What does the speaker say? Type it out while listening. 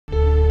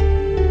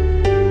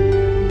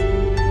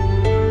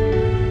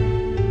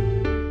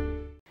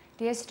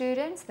Dear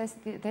students,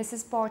 this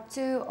is part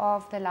 2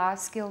 of the Life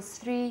Skills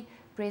 3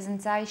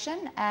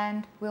 presentation,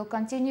 and we'll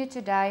continue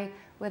today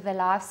with the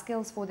life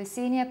skills for the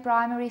senior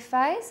primary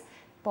phase,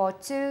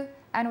 part 2,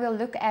 and we'll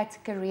look at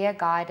career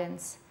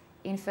guidance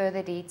in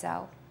further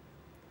detail.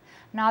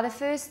 Now, the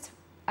first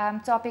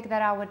topic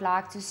that I would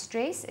like to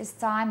stress is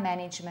time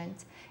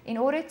management. In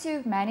order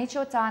to manage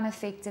your time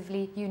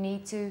effectively, you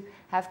need to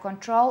have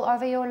control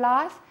over your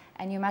life,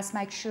 and you must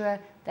make sure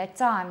that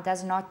time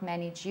does not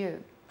manage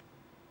you.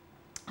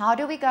 How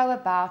do we go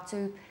about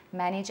to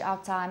manage our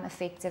time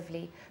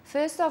effectively?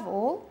 First of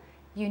all,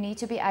 you need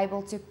to be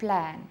able to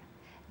plan.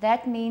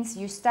 That means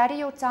you study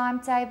your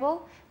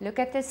timetable, look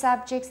at the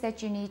subjects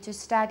that you need to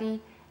study,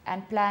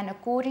 and plan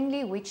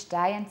accordingly which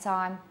day and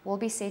time will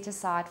be set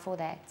aside for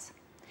that.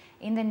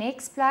 In the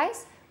next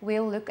place,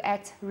 we'll look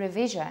at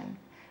revision.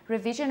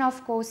 Revision,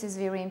 of course, is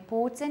very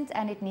important,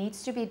 and it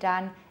needs to be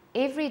done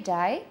every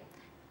day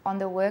on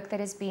the work that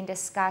has been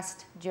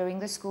discussed during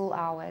the school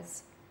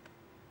hours.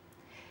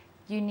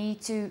 You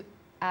need to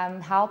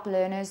help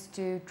learners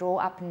to draw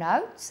up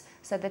notes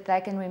so that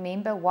they can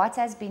remember what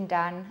has been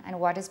done and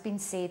what has been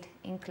said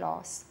in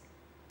class.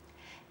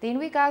 Then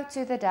we go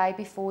to the day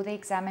before the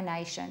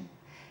examination.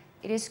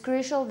 It is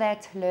crucial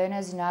that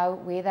learners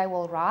know where they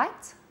will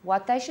write,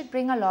 what they should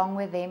bring along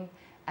with them,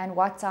 and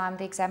what time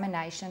the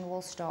examination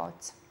will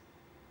start.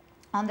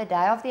 On the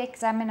day of the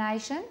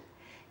examination,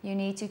 you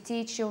need to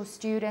teach your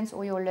students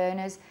or your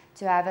learners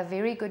to have a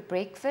very good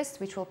breakfast,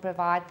 which will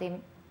provide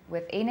them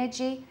with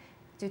energy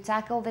to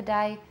tackle the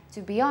day, to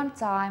be on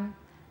time,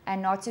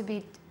 and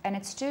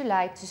it's too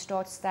late to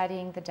start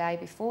studying the day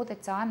before the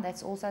time.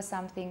 That's also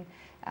something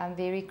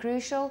very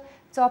crucial.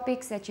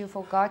 Topics that you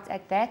forgot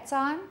at that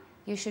time,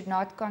 you should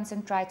not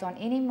concentrate on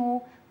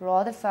anymore,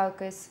 rather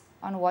focus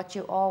on what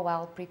you are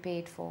well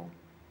prepared for.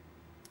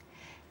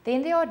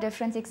 Then there are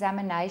different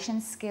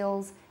examination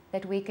skills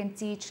that we can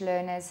teach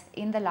learners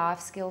in the life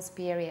skills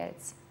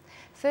periods.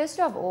 First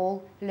of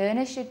all,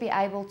 learners should be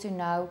able to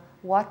know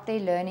what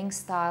their learning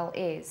style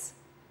is.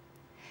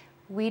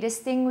 We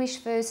distinguish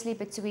firstly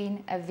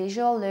between a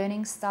visual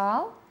learning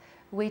style,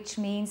 which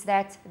means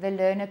that the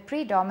learner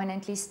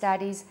predominantly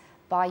studies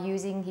by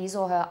using his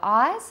or her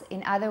eyes.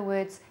 In other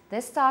words,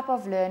 this type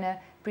of learner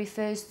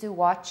prefers to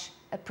watch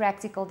a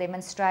practical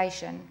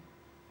demonstration.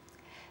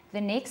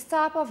 The next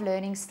type of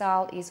learning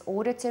style is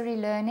auditory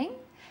learning,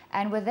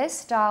 and with this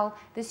style,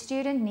 the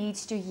student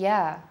needs to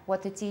hear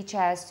what the teacher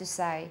has to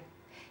say.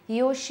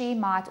 He or she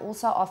might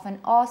also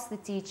often ask the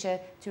teacher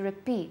to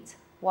repeat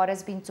what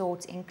has been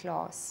taught in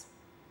class.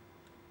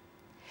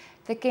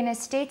 The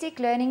kinesthetic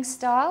learning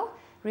style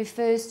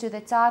refers to the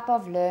type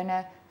of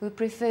learner who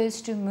prefers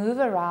to move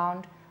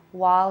around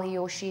while he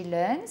or she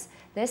learns.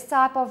 This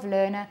type of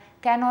learner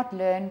cannot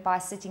learn by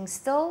sitting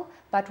still,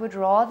 but would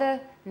rather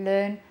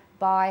learn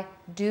by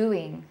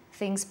doing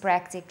things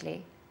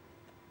practically.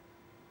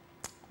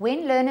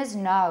 When learners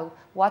know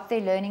what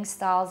their learning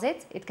style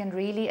is, it can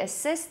really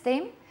assist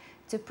them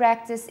to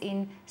practice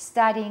in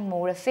studying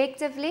more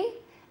effectively,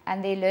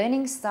 and their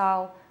learning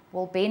style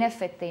will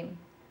benefit them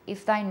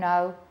if they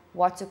know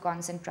what to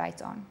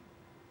concentrate on.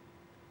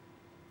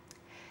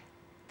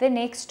 The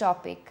next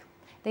topic.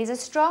 There's a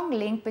strong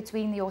link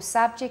between your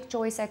subject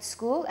choice at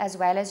school as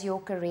well as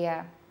your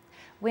career.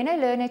 When a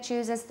learner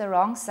chooses the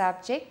wrong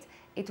subject,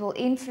 it will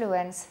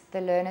influence the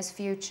learner's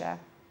future,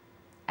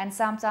 and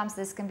sometimes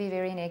this can be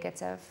very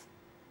negative.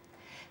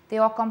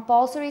 There are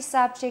compulsory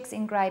subjects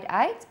in grade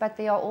 8, but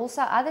there are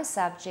also other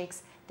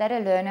subjects that a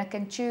learner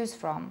can choose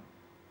from.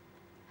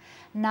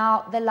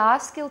 Now, the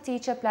life skill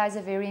teacher plays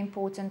a very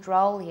important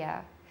role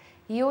here.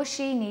 He or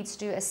she needs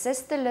to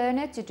assist the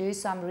learner to do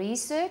some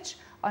research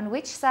on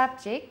which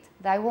subject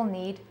they will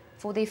need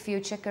for their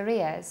future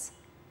careers.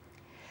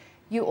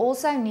 You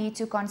also need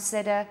to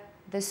consider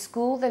the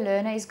school the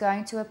learner is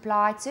going to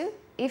apply to,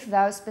 if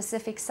those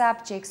specific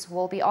subjects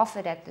will be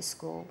offered at the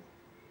school.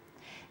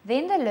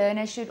 Then the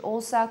learner should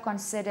also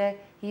consider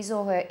his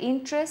or her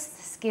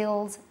interests,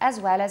 skills,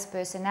 as well as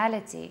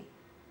personality.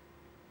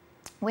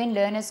 When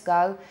learners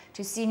go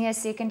to senior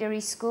secondary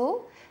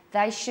school,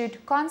 they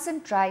should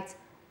concentrate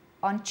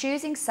on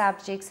choosing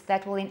subjects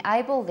that will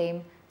enable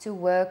them to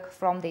work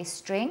from their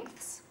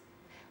strengths,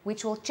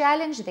 which will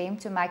challenge them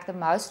to make the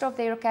most of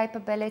their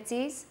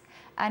capabilities,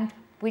 and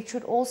which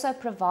would also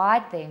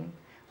provide them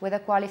with a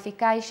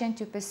qualification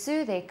to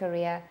pursue their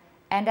career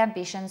and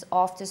ambitions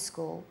after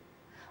school.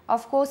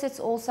 Of course,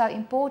 it's also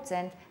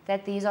important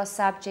that these are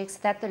subjects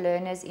that the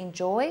learners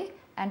enjoy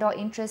and are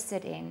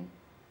interested in.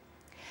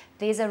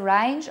 There's a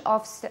range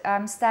of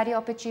study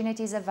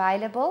opportunities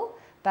available,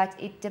 but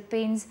it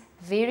depends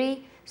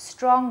very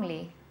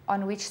strongly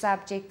on which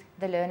subject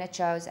the learner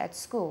chose at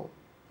school.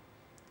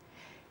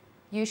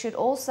 You should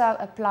also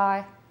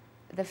apply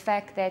the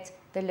fact that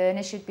the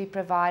learner should be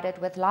provided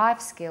with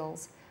life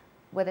skills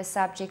with the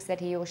subjects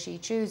that he or she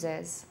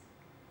chooses.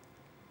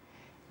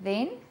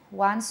 Then,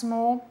 once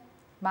more,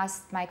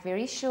 must make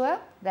very sure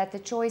that the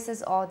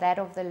choices are that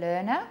of the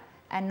learner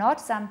and not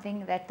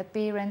something that the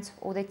parent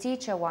or the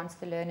teacher wants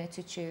the learner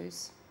to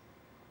choose.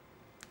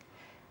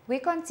 We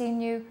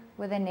continue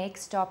with the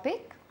next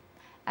topic,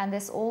 and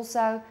this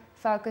also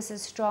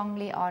focuses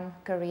strongly on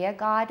career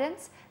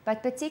guidance,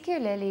 but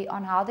particularly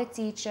on how the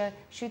teacher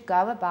should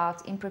go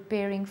about in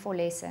preparing for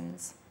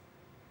lessons.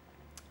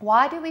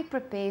 Why do we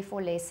prepare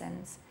for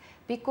lessons?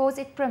 Because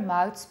it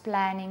promotes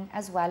planning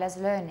as well as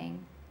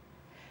learning.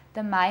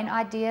 The main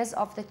ideas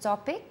of the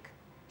topic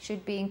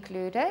should be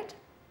included,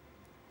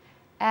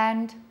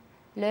 and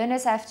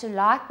learners have to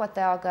like what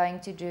they are going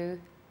to do,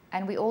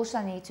 and we also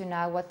need to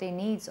know what their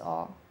needs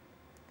are.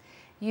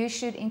 You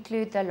should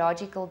include the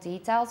logical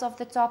details of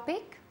the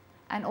topic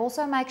and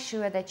also make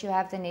sure that you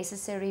have the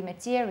necessary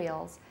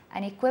materials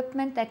and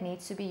equipment that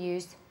needs to be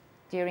used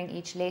during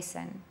each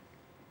lesson.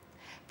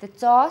 The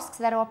tasks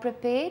that are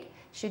prepared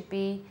should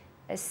be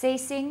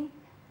assessing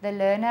the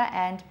learner,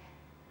 and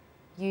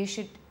you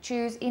should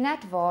choose in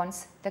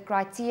advance the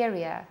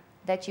criteria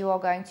that you are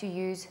going to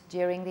use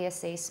during the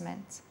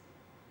assessment.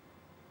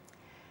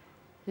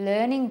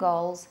 Learning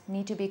goals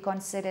need to be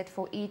considered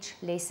for each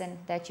lesson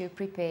that you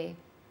prepare.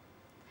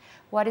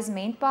 What is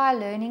meant by a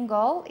learning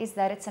goal is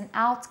that it's an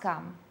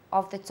outcome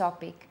of the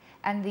topic,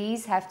 and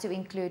these have to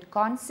include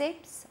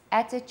concepts,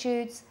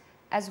 attitudes,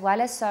 as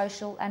well as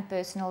social and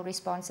personal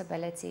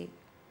responsibility.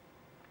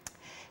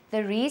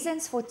 The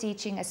reasons for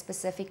teaching a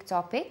specific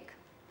topic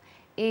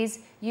is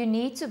you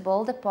need to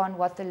build upon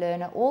what the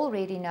learner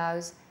already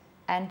knows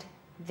and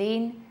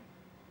then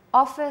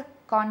offer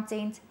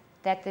content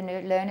that the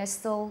learner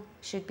still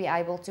should be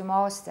able to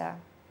master.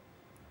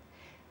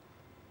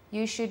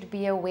 You should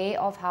be aware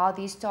of how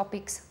these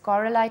topics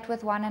correlate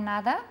with one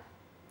another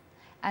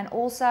and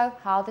also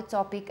how the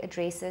topic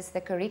addresses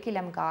the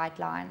curriculum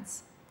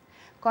guidelines.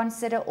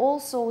 Consider all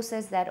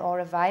sources that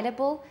are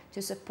available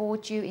to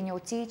support you in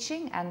your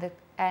teaching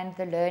and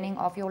the learning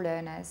of your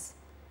learners.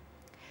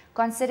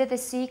 Consider the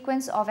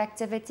sequence of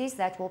activities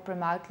that will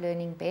promote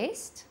learning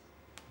best.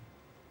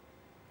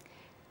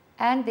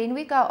 And then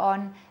we go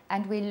on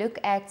and we look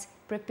at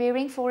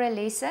preparing for a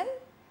lesson,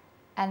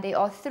 and there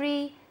are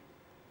three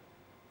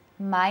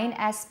main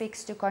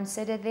aspects to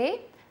consider there.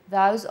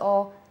 Those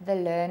are the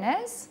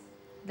learners,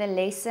 the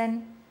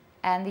lesson,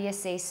 and the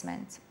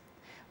assessment.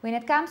 When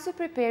it comes to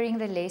preparing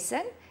the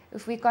lesson,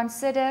 if we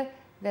consider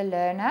the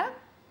learner,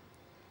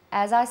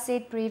 as I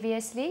said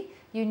previously,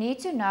 you need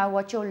to know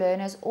what your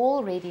learners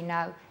already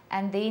know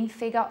and then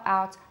figure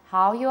out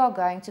how you are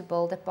going to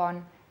build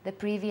upon the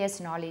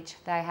previous knowledge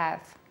they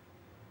have.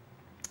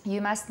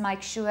 You must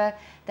make sure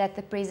that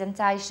the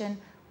presentation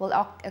will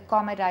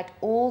accommodate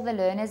all the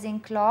learners in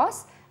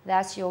class.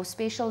 Thus, your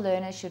special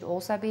learners should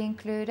also be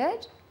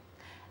included.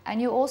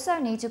 And you also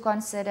need to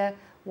consider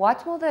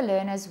what will the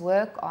learners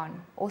work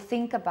on or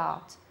think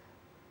about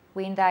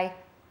when they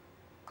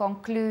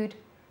conclude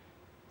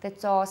the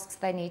tasks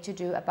they need to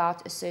do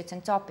about a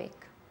certain topic.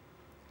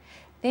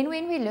 Then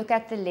when we look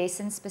at the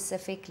lesson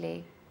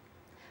specifically,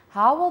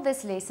 how will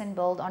this lesson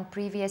build on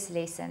previous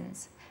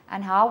lessons,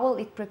 and how will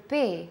it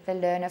prepare the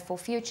learner for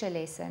future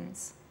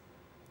lessons?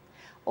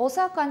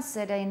 Also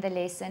consider in the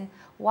lesson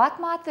what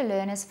might the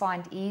learners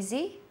find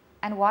easy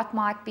and what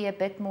might be a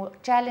bit more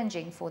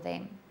challenging for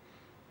them.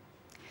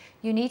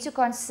 You need to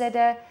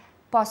consider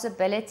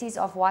possibilities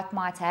of what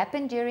might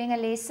happen during a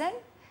lesson,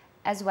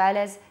 as well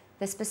as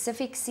the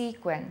specific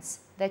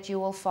sequence that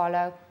you will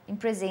follow in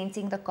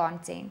presenting the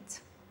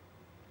content.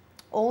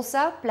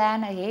 Also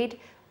plan ahead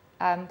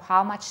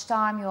how much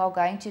time you are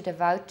going to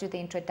devote to the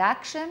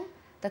introduction,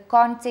 the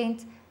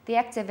content, the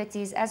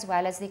activities, as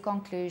well as the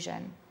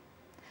conclusion.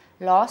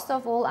 Last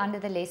of all, under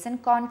the lesson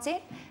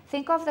content,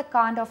 think of the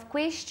kind of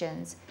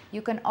questions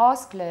you can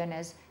ask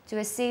learners to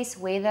assess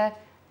whether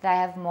they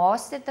have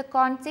mastered the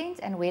content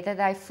and whether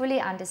they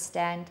fully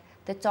understand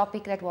the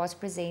topic that was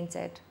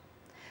presented.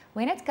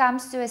 When it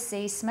comes to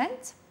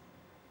assessment,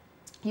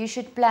 you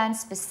should plan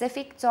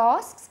specific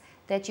tasks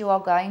that you are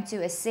going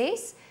to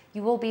assess.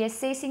 You will be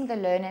assessing the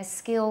learner's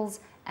skills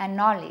and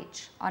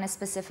knowledge on a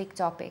specific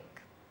topic.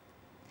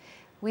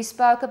 We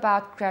spoke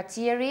about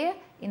criteria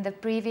in the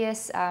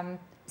previous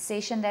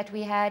session that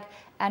we had,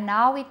 and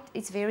now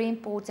it's very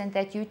important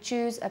that you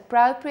choose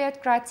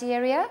appropriate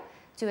criteria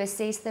to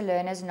assess the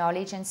learner's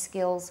knowledge and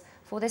skills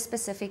for the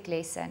specific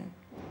lesson.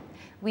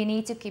 We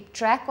need to keep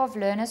track of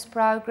learners'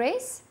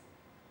 progress,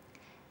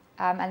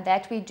 and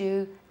that we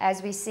do,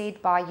 as we said,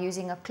 by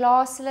using a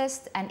class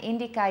list and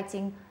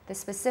indicating the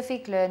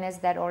specific learners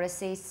that are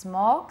assessed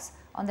marks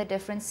on the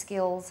different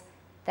skills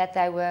that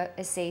they were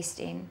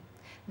assessed in.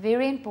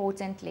 Very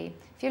importantly,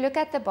 if you look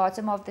at the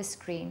bottom of the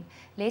screen,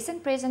 lesson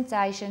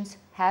presentations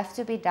have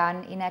to be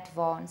done in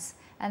advance,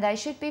 and they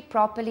should be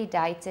properly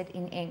dated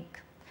in ink.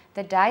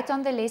 The date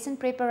on the lesson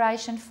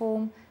preparation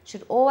form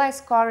should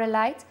always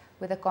correlate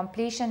with the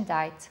completion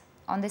date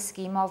on the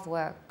scheme of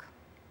work.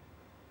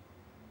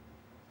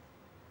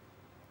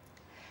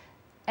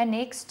 A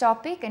next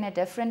topic in a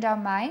different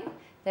domain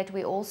that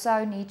we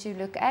also need to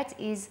look at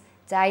is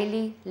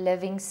daily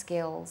living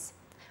skills.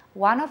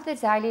 One of the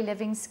daily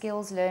living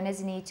skills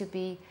learners need to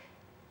be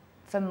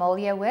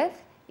familiar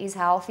with is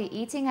healthy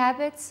eating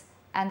habits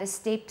and the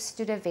steps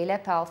to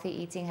develop healthy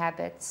eating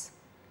habits.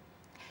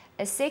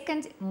 A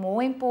second,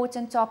 more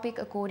important topic,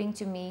 according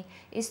to me,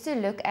 is to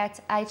look at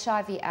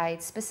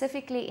HIV/AIDS,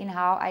 specifically in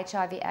how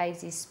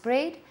HIV/AIDS is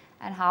spread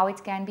and how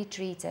it can be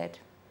treated.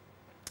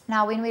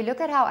 Now, when we look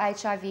at how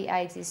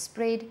HIV/AIDS is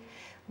spread,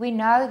 we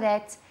know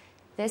that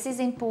this is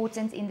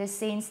important in the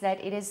sense that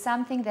it is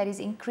something that is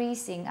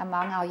increasing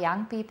among our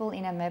young people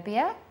in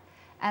Namibia,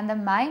 and the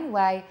main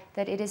way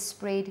that it is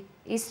spread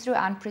is through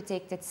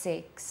unprotected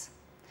sex.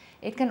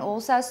 It can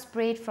also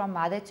spread from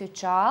mother to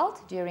child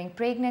during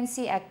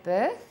pregnancy at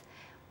birth,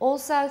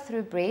 also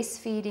through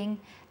breastfeeding,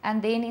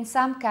 and then in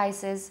some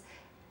cases,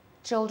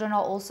 children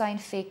are also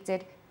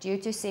infected due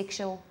to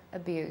sexual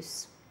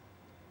abuse.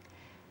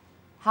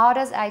 How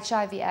does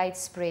HIV/AIDS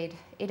spread?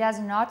 It does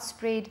not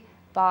spread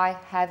by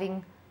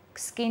having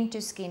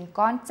skin-to-skin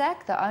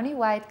contact. The only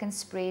way it can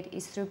spread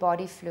is through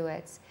body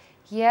fluids.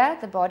 Here,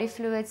 the body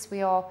fluids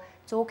we are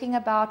talking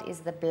about is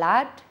the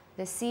blood,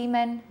 the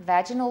semen,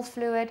 vaginal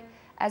fluid,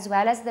 as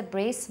well as the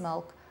breast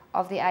milk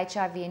of the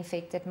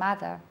HIV-infected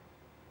mother.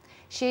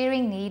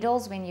 Sharing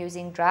needles when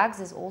using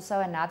drugs is also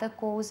another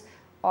cause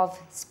of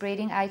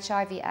spreading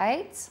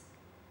HIV/AIDS.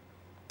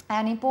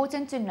 And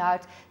important to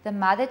note, the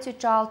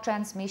mother-to-child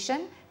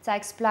transmission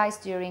takes place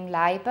during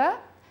labor,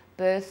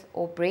 birth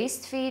or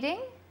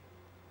breastfeeding,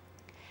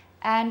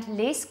 and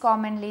less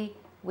commonly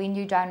when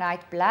you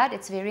donate blood.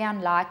 It's very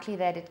unlikely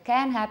that it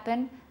can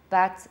happen,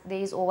 but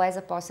there is always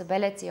a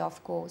possibility,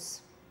 of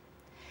course.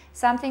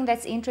 Something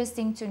that's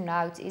interesting to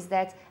note is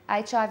that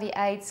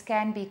HIV/AIDS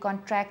can be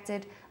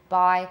contracted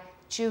by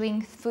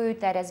chewing food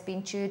that has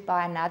been chewed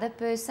by another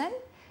person.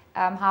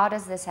 How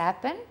does this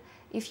happen?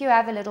 If you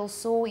have a little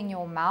sore in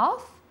your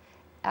mouth,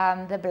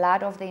 the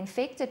blood of the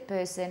infected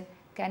person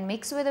can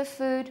mix with the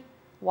food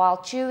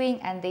while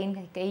chewing, and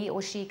then he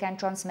or she can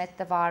transmit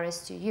the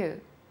virus to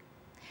you.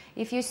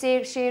 If you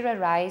share a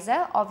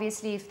razor,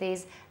 obviously if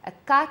there's a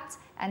cut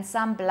and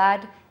some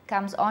blood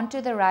comes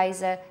onto the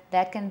razor,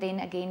 that can then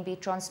again be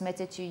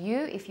transmitted to you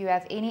if you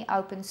have any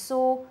open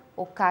sore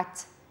or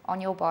cut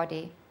on your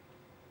body.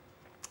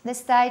 The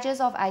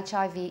stages of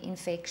HIV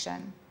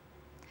infection.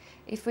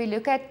 If we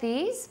look at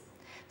these,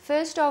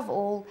 first of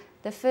all,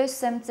 the first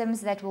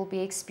symptoms that will be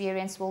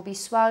experienced will be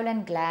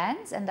swollen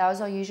glands, and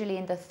those are usually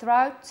in the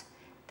throat,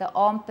 the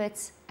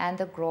armpits, and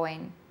the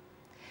groin.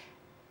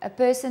 A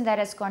person that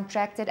has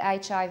contracted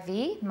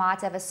HIV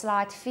might have a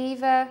slight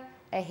fever,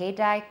 a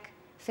headache,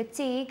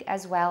 fatigue,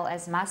 as well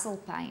as muscle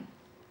pain.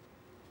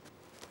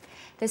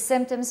 The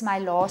symptoms may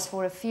last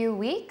for a few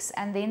weeks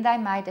and then they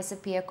may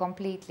disappear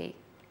completely.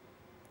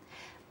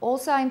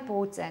 Also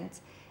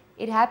important,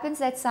 it happens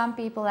that some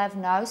people have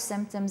no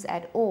symptoms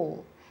at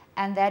all,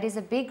 and that is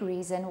a big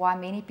reason why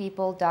many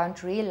people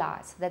don't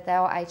realize that they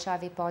are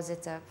HIV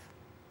positive.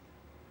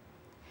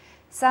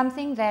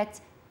 Something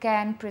that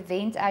can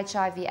prevent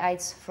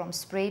HIV/AIDS from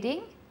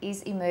spreading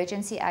is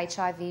emergency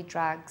HIV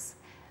drugs,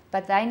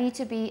 but they need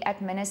to be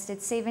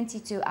administered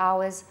 72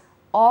 hours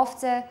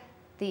after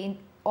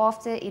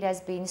it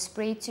has been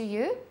spread to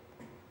you,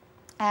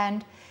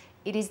 and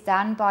it is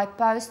done by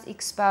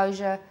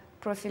post-exposure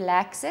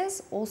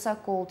prophylaxis, also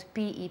called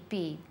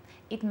PEP.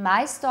 It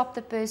may stop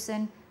the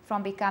person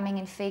from becoming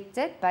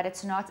infected, but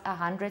it's not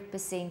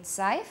 100%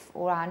 safe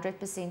or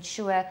 100%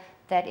 sure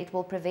that it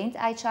will prevent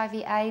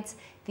HIV/AIDS.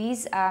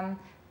 These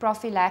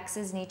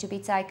prophylaxis need to be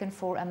taken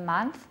for a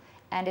month,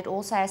 and it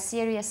also has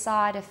serious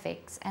side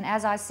effects. And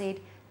as I said,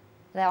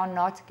 they are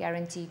not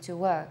guaranteed to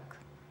work.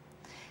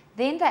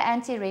 Then the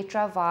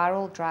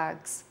antiretroviral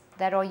drugs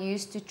that are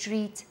used to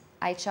treat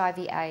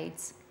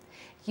HIV/AIDS.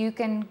 You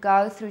can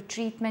go through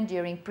treatment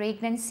during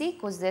pregnancy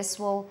because this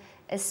will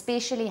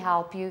especially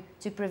help you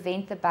to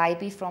prevent the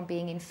baby from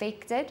being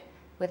infected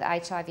with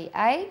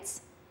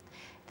HIV/AIDS.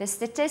 The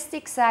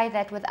statistics say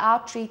that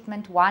without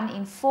treatment, 1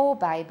 in 4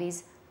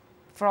 babies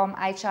from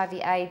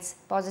HIV/AIDS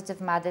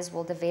positive mothers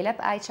will develop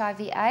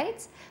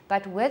HIV/AIDS,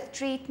 but with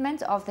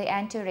treatment of the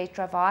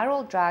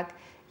antiretroviral drug,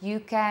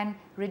 you can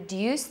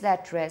reduce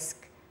that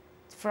risk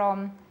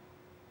from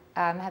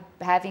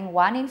having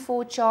 1 in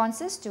 4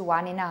 chances to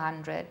 1 in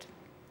 100.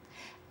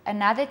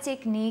 Another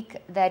technique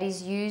that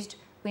is used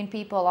when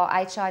people are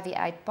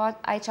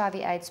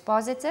HIV/AIDS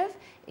positive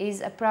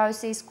is a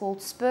process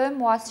called sperm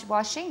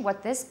washing.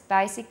 What this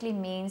basically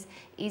means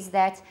is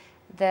that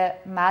the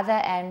mother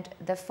and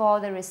the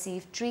father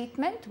receive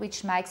treatment,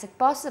 which makes it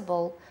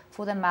possible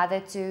for the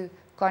mother to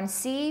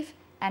conceive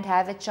and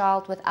have a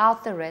child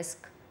without the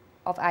risk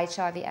of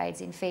HIV/AIDS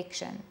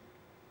infection.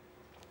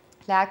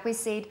 Like we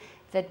said,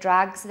 the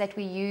drugs that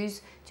we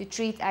use to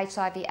treat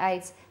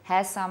HIV/AIDS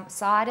has some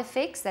side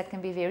effects that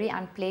can be very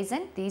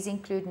unpleasant. These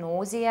include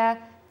nausea,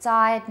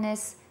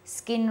 tiredness,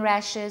 skin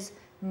rashes,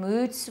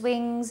 mood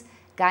swings,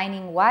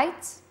 gaining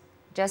weight,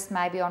 just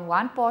maybe on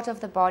one part of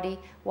the body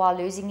while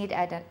losing it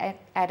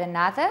at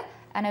another,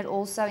 and it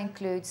also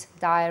includes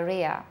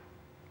diarrhea.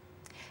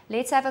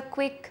 Let's have a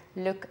quick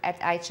look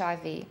at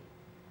HIV.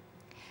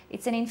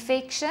 It's an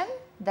infection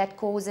that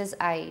causes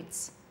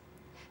AIDS.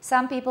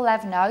 Some people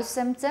have no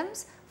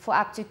symptoms for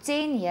up to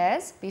 10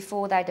 years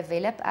before they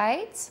develop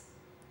AIDS.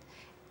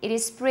 It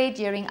is spread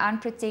during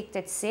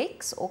unprotected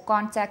sex or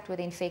contact with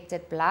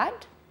infected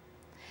blood.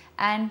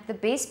 And the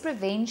best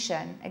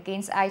prevention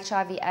against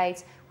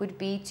HIV/AIDS would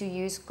be to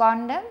use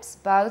condoms,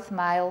 both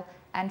male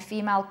and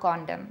female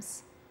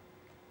condoms.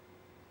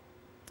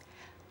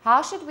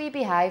 How should we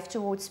behave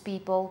towards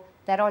people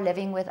that are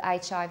living with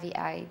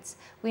HIV/AIDS?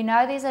 We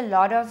know there's a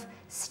lot of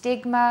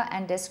stigma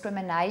and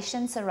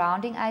discrimination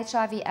surrounding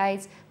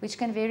HIV/AIDS, which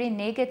can very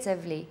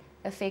negatively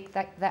affect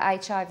the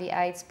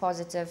HIV/AIDS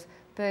positive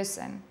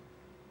person.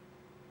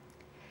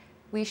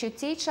 We should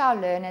teach our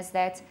learners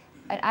that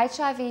an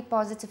HIV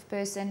positive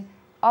person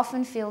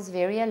often feels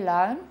very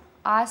alone,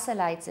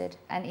 isolated,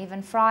 and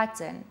even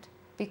frightened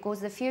because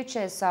the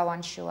future is so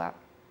unsure.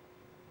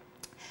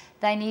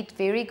 They need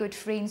very good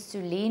friends to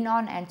lean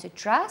on and to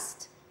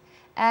trust.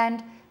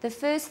 And the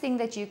first thing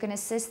that you can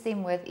assist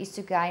them with is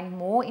to gain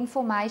more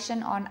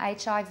information on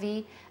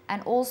HIV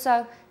and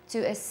also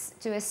to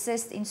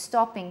assist in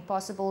stopping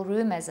possible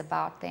rumors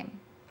about them.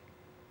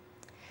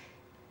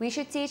 We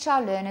should teach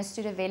our learners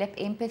to develop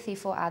empathy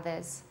for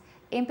others.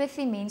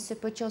 Empathy means to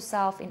put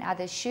yourself in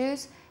others'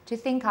 shoes, to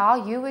think how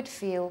you would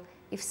feel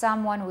if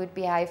someone would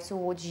behave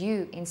towards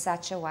you in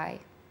such a way.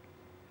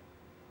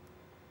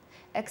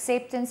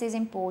 Acceptance is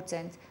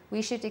important.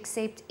 We should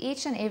accept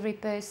each and every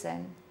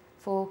person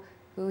for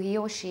who he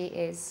or she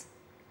is.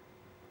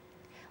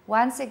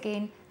 Once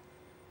again,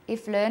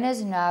 if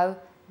learners know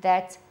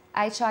that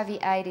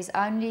HIV/AIDS is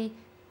only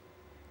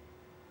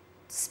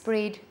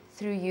spread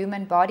through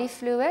human body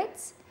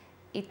fluids,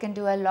 it can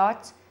do a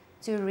lot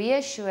to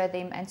reassure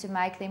them and to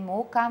make them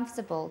more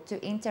comfortable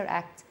to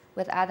interact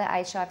with other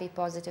HIV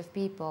positive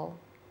people.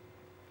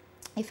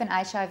 If an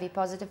HIV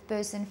positive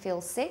person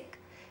feels sick,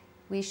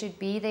 we should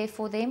be there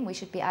for them, we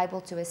should be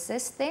able to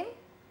assist them.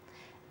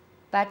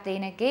 But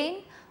then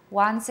again,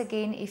 once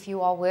again, if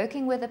you are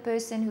working with a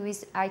person who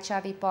is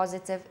HIV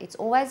positive, it's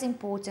always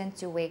important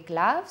to wear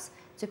gloves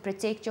to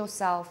protect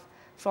yourself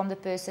from the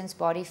person's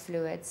body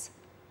fluids.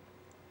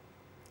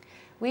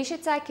 We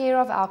should take care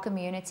of our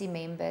community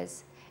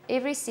members.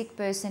 Every sick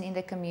person in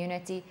the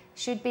community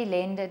should be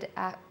lended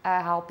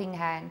a helping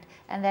hand,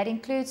 and that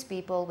includes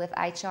people with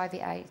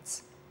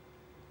HIV/AIDS.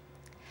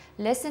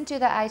 Listen to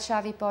the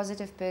HIV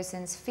positive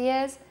person's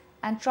fears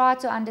and try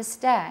to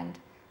understand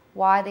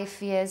why their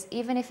fears,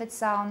 even if it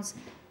sounds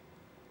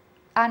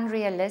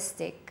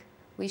unrealistic,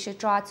 we should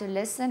try to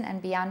listen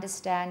and be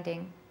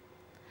understanding.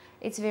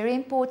 It's very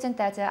important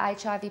that an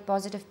HIV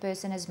positive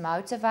person is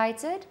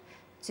motivated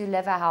to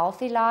live a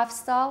healthy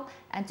lifestyle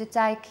and to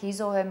take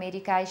his or her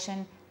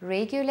medication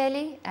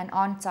regularly and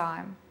on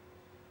time.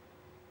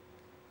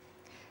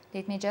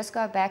 Let me just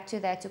go back to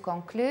that to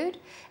conclude.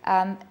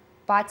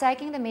 By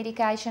taking the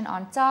medication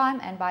on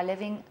time and by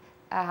living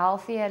a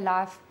healthier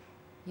life,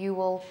 you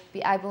will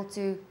be able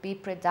to be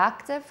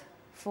productive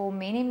for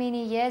many,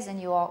 many years, and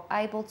you are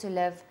able to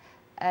live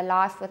a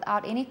life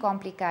without any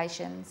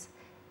complications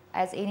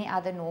as any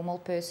other normal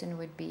person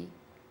would be.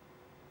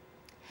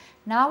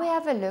 Now we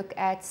have a look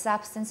at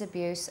substance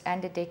abuse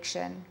and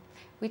addiction,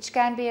 which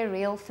can be a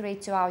real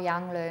threat to our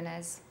young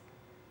learners.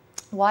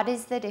 What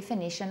is the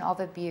definition of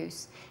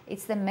abuse?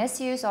 It's the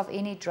misuse of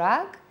any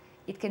drug.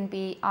 It can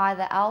be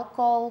either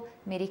alcohol,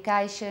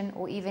 medication,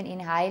 or even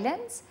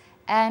inhalants,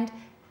 and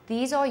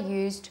these are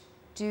used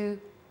to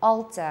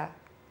alter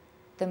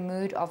the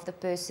mood of the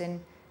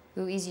person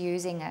who is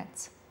using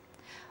it.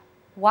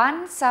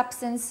 One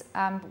substance,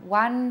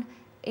 one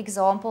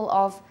example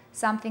of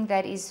something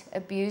that is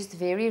abused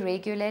very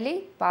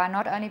regularly by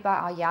not only by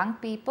our young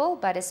people,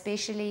 but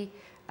especially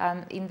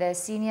in the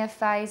senior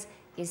phase,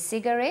 is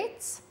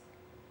cigarettes.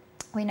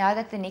 We know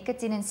that the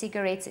nicotine in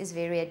cigarettes is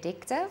very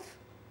addictive.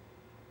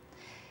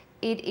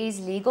 It is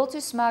legal to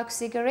smoke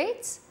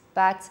cigarettes,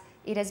 but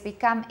it has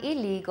become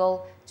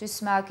illegal to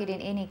smoke it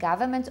in any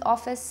government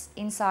office,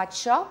 inside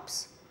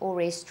shops or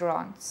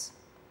restaurants.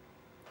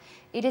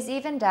 It is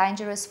even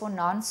dangerous for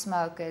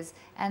non-smokers,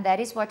 and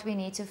that is what we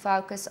need to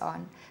focus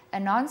on. A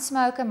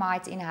non-smoker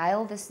might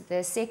inhale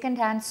the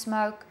second-hand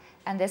smoke,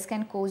 and this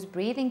can cause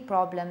breathing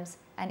problems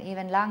and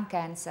even lung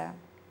cancer.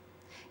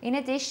 In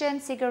addition,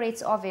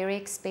 cigarettes are very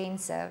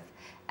expensive,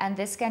 and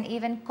this can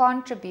even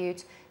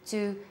contribute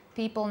to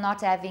people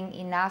not having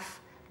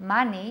enough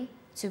money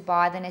to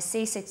buy the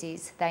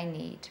necessities they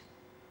need.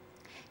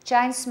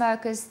 Chain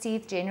smokers'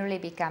 teeth generally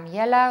become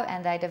yellow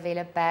and they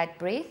develop bad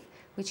breath,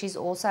 which is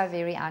also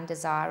very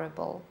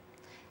undesirable.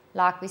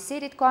 Like we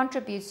said, it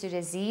contributes to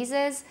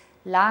diseases,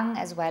 lung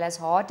as well as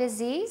heart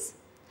disease.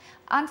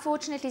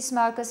 Unfortunately,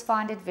 smokers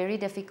find it very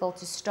difficult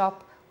to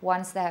stop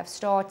once they have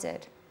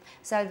started.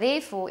 So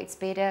therefore, it's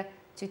better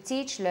to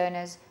teach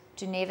learners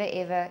to never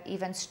ever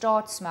even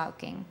start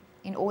smoking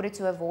in order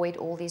to avoid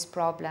all these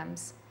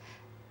problems.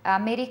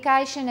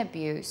 Medication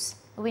abuse.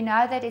 We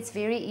know that it's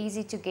very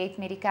easy to get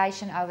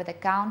medication over the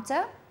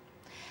counter,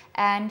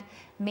 and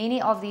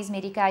many of these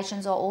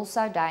medications are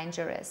also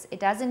dangerous. It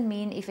doesn't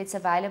mean if it's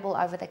available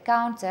over the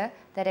counter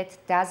that it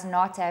does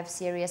not have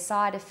serious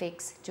side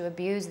effects to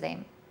abuse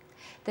them.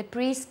 The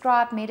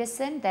prescribed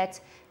medicine that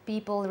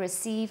people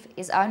receive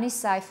is only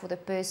safe for the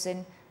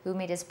person whom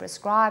it is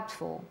prescribed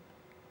for.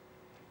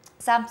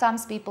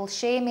 Sometimes people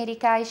share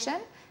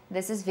medication.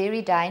 This is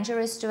very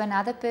dangerous to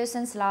another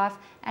person's life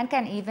and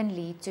can even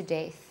lead to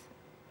death.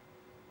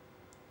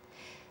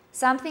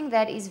 Something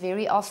that is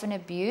very often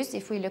abused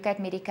if we look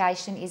at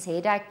medication is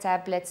headache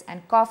tablets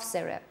and cough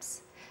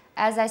syrups,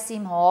 as they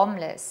seem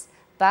harmless,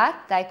 but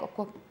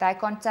they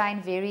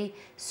contain very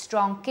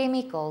strong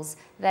chemicals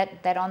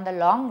that on the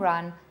long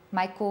run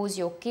may cause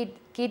your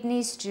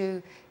kidneys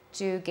to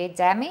get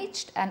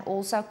damaged and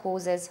also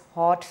causes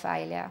heart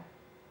failure.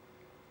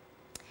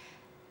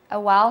 A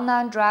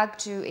well-known drug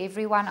to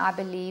everyone, I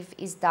believe,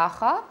 is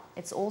dagga.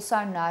 It's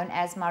also known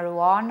as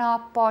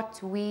marijuana,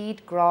 pot,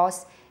 weed,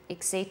 grass,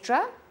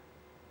 etc.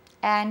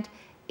 And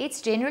it's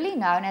generally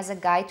known as a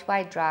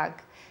gateway drug.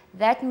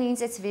 That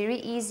means it's very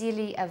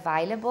easily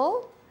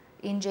available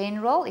in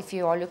general. If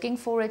you are looking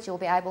for it, you'll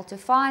be able to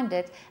find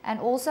it, and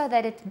also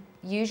that it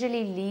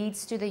usually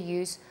leads to the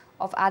use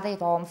of other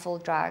harmful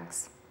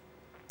drugs.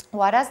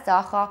 What does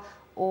dagga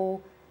or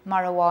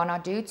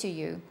marijuana do to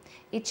you?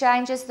 It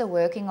changes the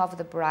working of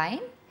the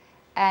brain,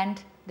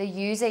 and the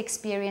user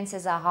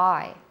experiences a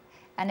high,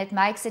 and it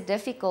makes it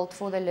difficult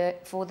for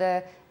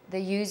the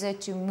user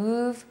to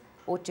move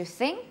or to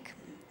think,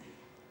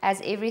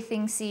 as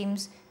everything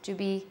seems to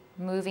be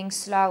moving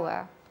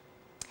slower.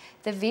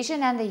 The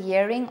vision and the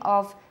hearing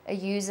of a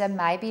user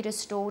may be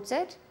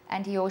distorted,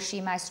 and he or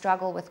she may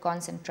struggle with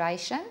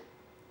concentration.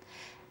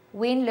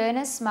 When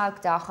learners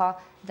smoke dagga,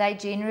 they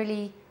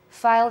generally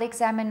fail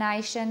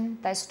examination,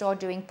 they start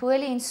doing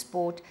poorly in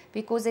sport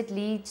because it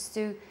leads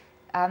to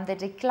the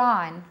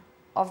decline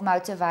of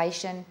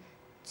motivation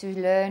to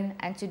learn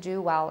and to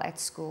do well at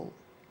school.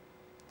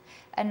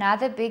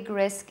 Another big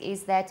risk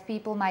is that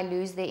people may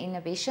lose their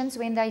inhibitions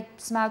when they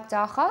smoke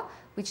dagga,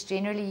 which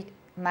generally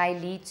may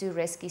lead to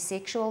risky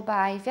sexual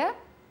behavior.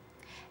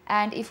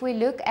 And if we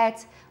look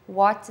at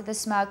what the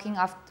smoking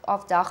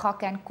of dagga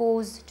can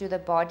cause to the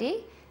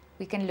body,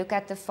 we can look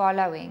at the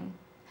following.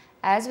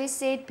 As we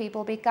said,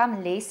 people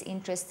become less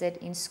interested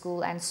in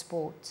school and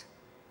sport.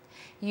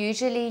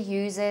 Usually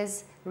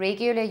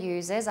regular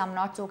users, I'm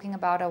not talking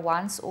about a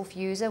once-off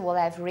user, will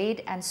have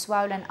red and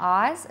swollen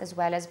eyes as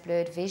well as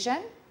blurred vision.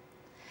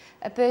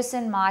 A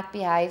person might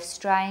behave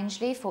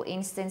strangely, for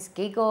instance,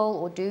 giggle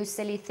or do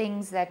silly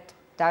things that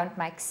don't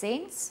make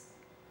sense.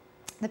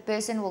 The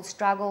person will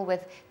struggle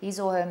with his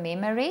or her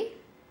memory.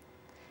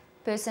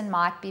 Person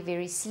might be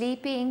very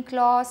sleepy in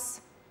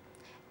class,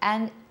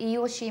 and he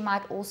or she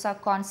might also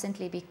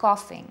constantly be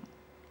coughing.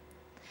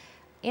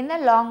 In the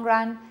long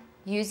run,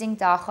 using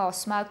dagga or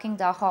smoking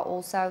dagga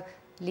also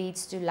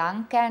leads to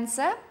lung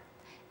cancer.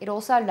 It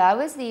also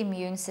lowers the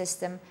immune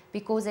system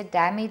because it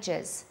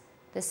damages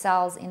the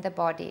cells in the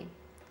body.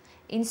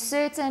 In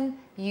certain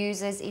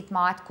users, it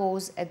might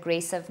cause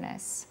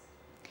aggressiveness.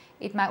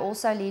 It may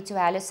also lead to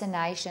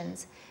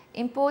hallucinations.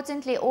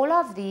 Importantly, all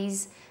of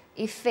these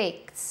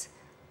effects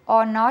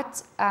are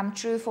not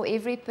true for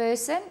every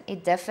person.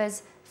 It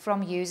differs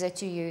from user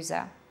to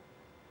user.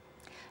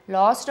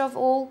 Last of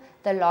all,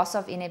 the loss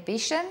of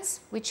inhibitions,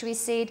 which we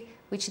said,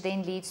 which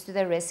then leads to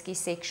the risky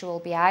sexual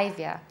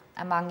behavior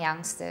among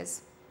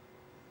youngsters.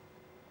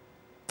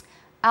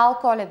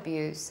 Alcohol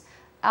abuse.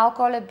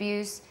 Alcohol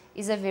abuse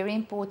is a very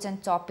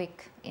important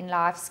topic in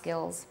life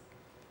skills,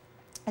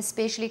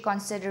 especially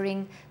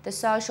considering the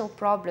social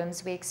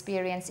problems we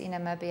experience in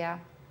Namibia.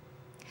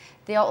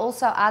 There are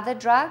also other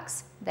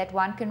drugs that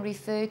one can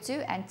refer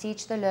to and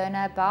teach the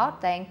learner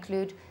about. They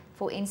include,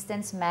 for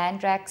instance,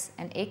 mandrax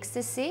and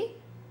ecstasy.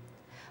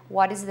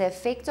 What is the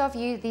effect of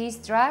these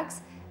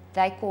drugs?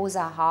 They cause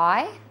a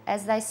high,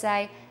 as they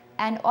say,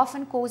 and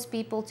often cause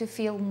people to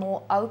feel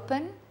more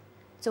open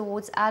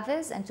towards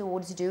others and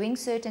towards doing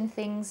certain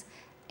things,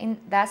 and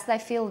thus they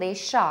feel less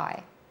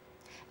shy.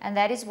 And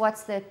that is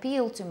what's the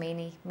appeal to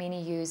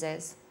many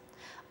users.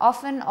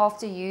 Often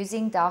after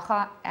using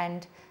dagga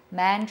and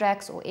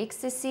mandrax or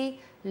ecstasy,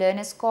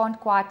 learners can't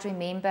quite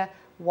remember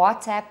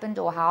what happened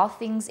or how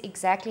things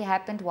exactly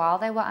happened while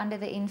they were under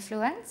the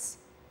influence.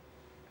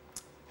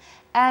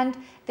 And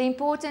the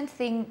important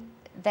thing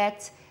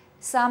that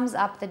sums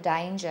up the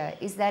danger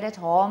is that it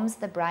harms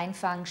the brain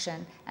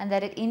function and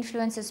that it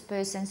influences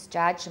person's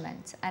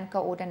judgment and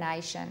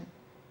coordination.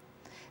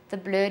 The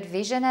blurred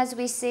vision, as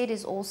we said,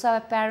 is also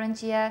apparent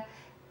here.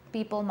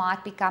 People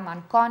might become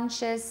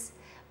unconscious.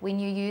 When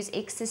you use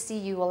ecstasy,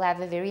 you will have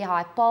a very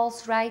high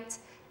pulse rate.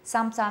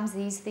 Sometimes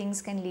these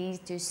things can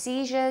lead to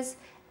seizures,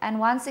 and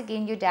once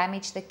again you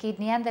damage the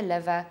kidney and the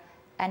liver,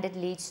 and it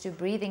leads to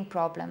breathing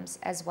problems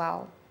as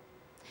well.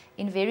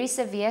 In very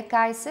severe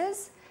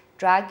cases,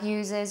 drug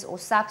users or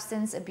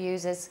substance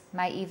abusers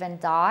may even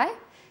die,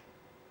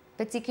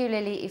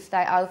 particularly if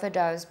they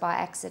overdose by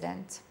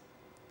accident.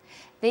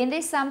 Then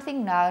there's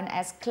something known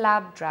as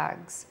club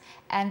drugs,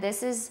 and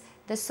this is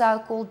the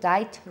so-called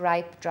date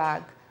rape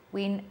drug,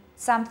 when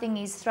something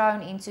is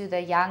thrown into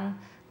the young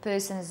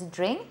person's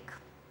drink,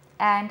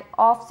 and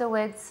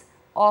afterwards,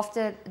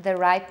 after the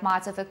rape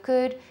might have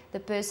occurred, the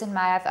person may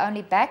have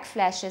only back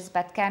flashes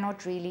but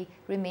cannot really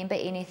remember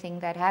anything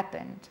that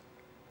happened.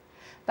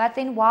 But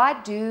then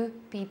why do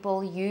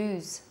people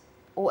use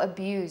or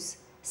abuse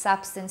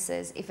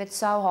substances if it's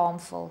so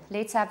harmful?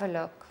 Let's have a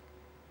look.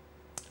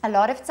 A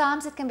lot of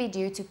times it can be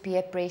due to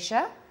peer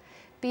pressure.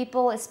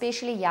 People,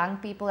 especially young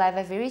people, have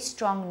a very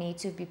strong need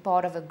to be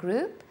part of a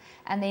group,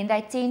 and then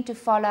they tend to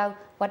follow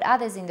what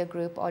others in the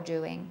group are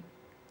doing.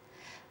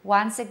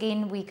 Once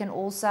again, we can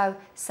also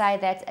say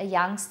that a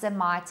youngster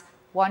might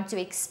want to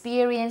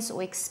experience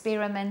or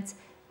experiment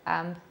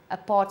a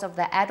part of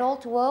the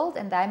adult world,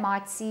 and they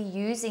might see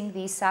using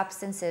these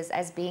substances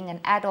as being an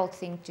adult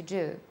thing to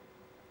do.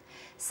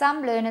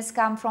 Some learners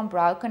come from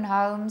broken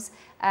homes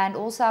and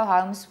also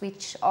homes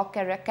which are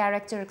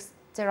characterized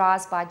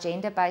by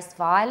gender-based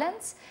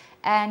violence,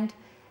 and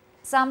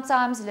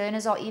sometimes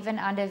learners are even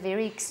under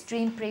very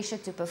extreme pressure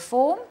to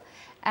perform,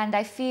 and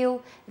they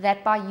feel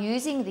that by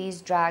using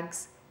these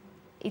drugs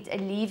it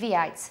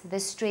alleviates the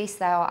stress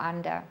they are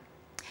under.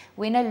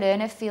 When a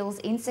learner feels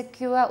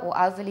insecure or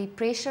overly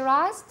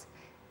pressurized,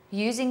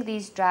 using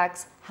these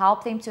drugs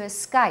help them to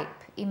escape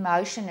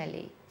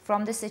emotionally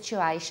from the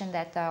situation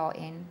that they are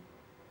in.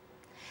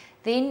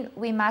 Then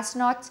we must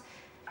not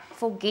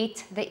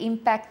forget the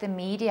impact the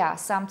media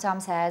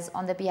sometimes has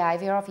on the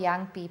behavior of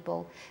young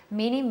people.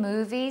 Many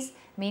movies,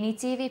 many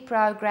TV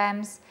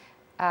programs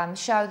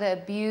show the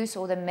abuse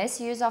or the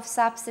misuse of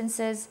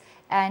substances,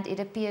 and it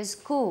appears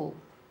cool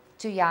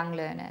to young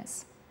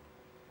learners.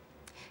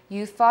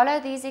 You follow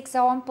these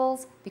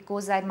examples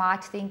because they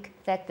might think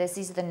that this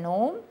is the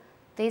norm.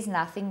 There's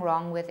nothing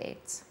wrong with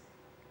it.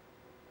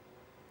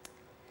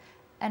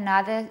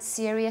 Another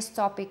serious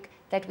topic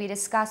that we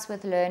discuss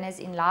with learners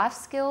in life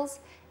skills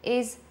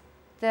is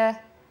the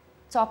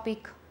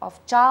topic of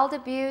child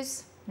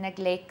abuse,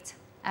 neglect,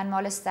 and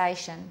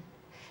molestation.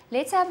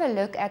 Let's have a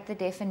look at the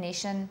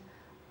definition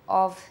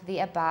of the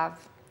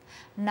above.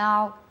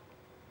 Now,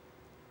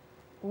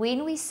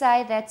 when we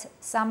say that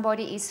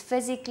somebody is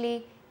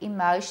physically,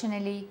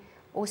 emotionally,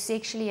 or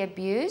sexually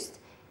abused,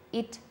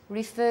 it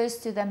refers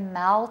to the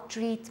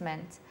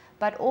maltreatment,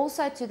 but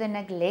also to the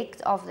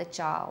neglect of the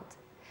child.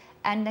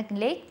 And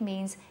neglect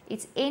means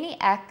it's any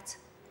act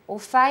or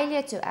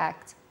failure to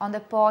act on the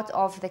part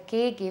of the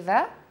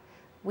caregiver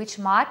which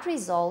might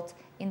result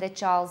in the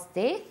child's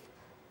death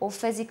or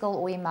physical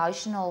or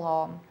emotional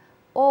harm,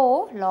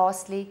 or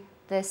lastly,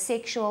 the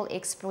sexual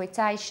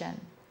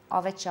exploitation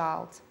of a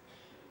child.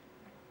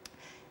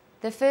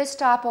 The first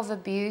type of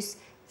abuse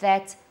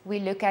that we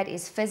look at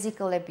is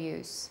physical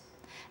abuse.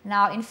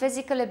 Now, in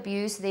physical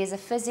abuse, there's a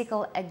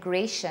physical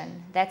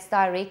aggression that's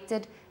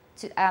directed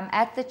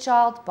at the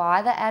child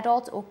by the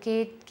adult or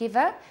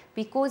caregiver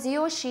because he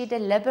or she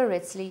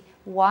deliberately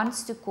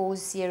wants to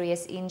cause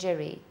serious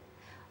injury.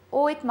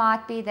 Or it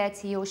might be that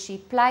he or she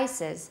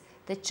places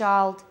the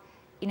child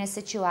in a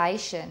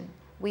situation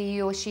where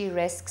he or she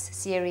risks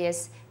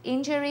serious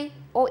injury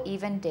or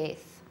even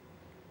death.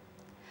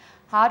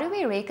 How do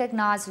we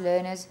recognize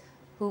learners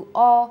who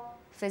are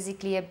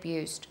physically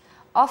abused?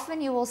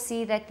 Often you will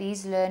see that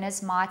these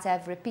learners might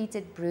have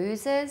repeated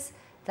bruises,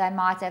 they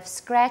might have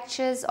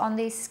scratches on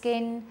their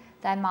skin,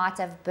 they might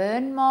have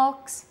burn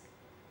marks.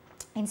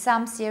 In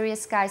some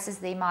serious cases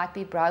there might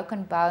be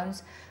broken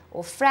bones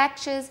or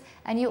fractures,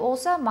 and you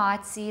also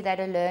might see that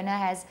a learner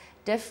has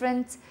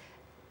different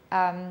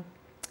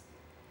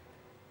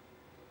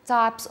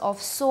types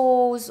of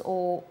sores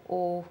or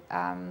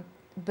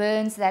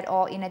burns that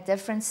are in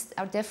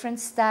different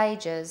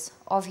stages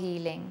of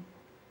healing.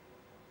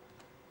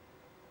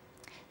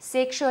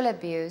 Sexual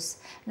abuse.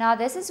 Now,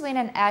 this is when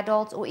an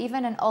adult or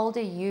even an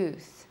older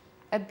youth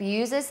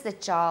abuses the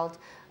child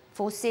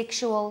for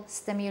sexual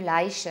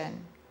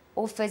stimulation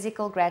or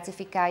physical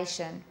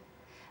gratification.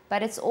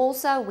 But it's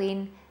also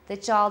when the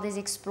child is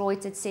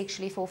exploited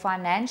sexually for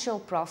financial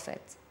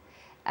profit.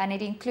 And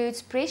it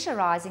includes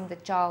pressurizing the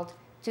child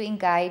to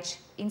engage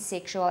in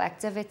sexual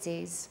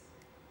activities.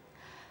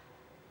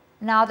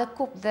 Now,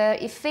 the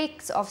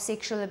effects of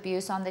sexual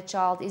abuse on the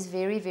child is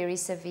very, very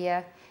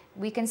severe.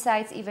 We can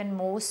say it's even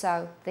more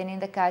so than in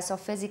the case of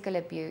physical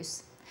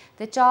abuse.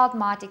 The child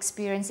might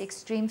experience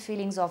extreme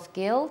feelings of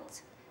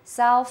guilt,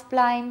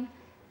 self-blame,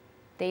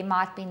 there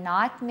might be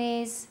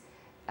nightmares,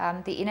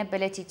 the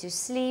inability to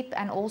sleep,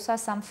 and also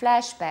some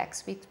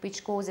flashbacks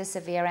which causes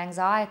severe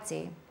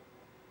anxiety.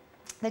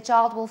 The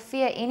child will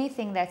fear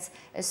anything that's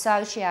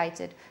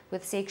associated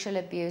with sexual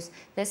abuse.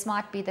 This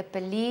might be the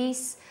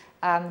police,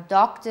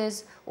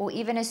 doctors, or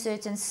even a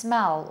certain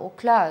smell or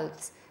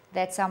clothes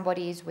that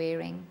somebody is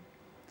wearing.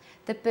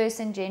 The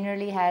person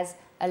generally has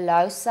a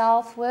low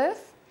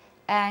self-worth,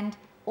 and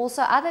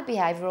also other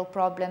behavioral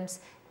problems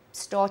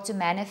start to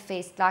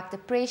manifest like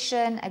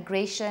depression,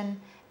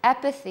 aggression,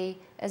 apathy,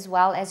 as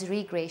well as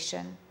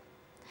regression.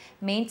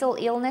 Mental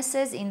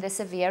illnesses in the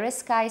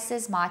severest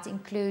cases might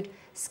include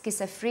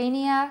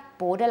schizophrenia,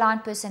 borderline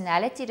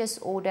personality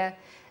disorder,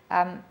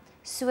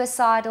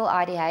 suicidal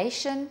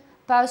ideation,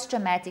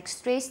 post-traumatic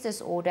stress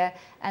disorder,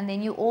 and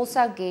then you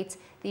also get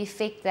the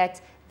effect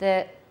that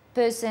the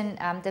person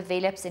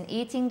develops an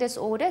eating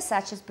disorder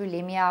such as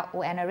bulimia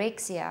or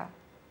anorexia.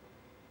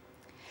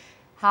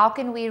 How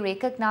can we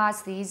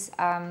recognize these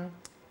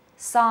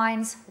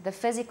signs, the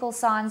physical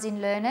signs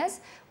in learners?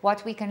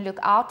 What we can look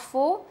out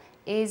for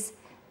is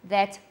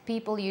that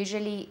people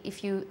usually,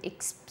 if you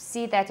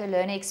see that a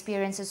learner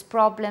experiences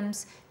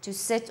problems to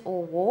sit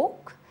or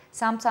walk,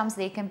 sometimes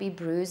there can be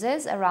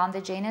bruises around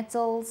the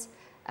genitals,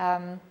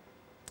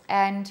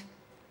 and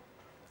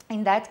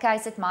in that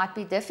case it might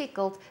be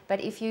difficult,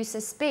 but if you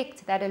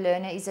suspect that a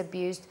learner is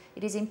abused,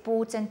 it is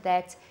important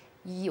that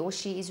he or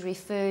she is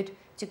referred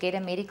to get a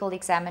medical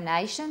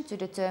examination to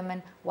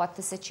determine what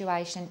the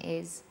situation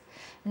is.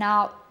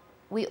 Now,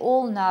 we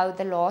all know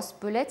the last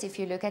bullet, if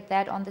you look at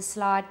that on the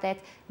slide, that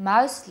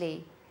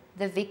mostly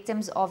the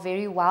victims are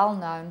very well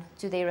known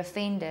to their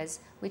offenders,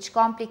 which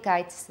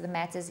complicates the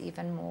matters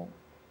even more.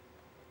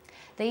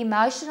 The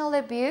emotional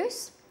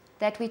abuse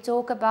that we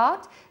talk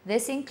about,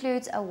 this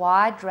includes a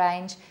wide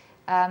range,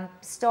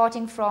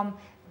 starting from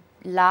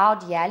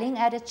loud yelling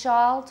at a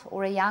child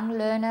or a young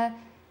learner,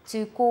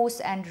 to coarse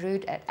and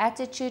rude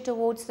attitude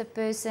towards the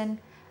person,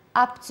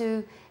 up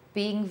to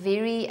being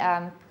very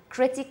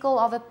critical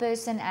of a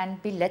person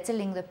and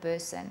belittling the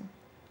person.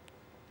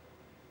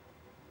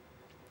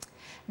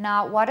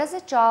 Now, what does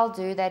a child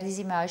do that is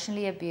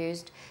emotionally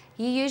abused?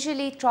 He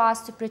usually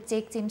tries to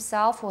protect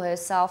himself or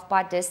herself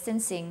by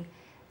distancing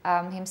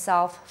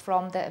himself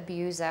from the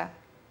abuser.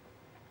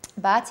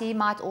 But he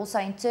might also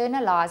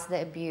internalize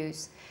the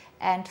abuse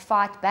and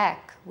fight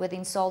back with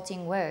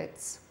insulting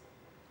words.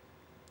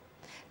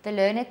 The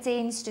learner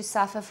tends to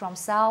suffer from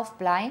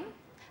self-blame,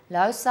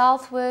 low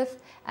self-worth,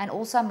 and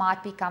also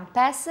might become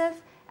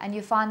passive, and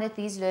you find that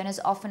these learners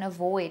often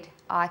avoid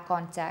eye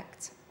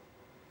contact.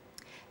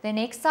 The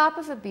next type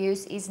of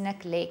abuse is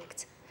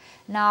neglect.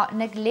 Now,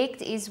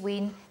 neglect is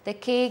when the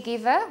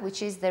caregiver,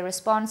 which is the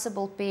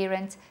responsible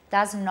parent,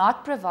 does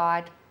not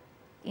provide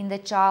in the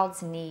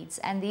child's needs,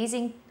 and these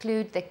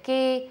include the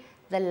care,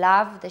 the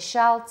love, the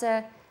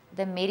shelter,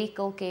 the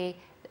medical care,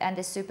 and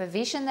the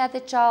supervision that the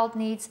child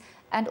needs,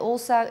 and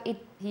also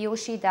he or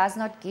she does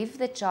not give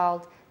the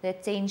child the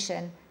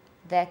attention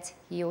that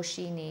he or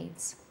she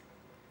needs.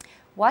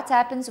 What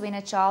happens when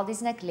a child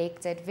is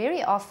neglected?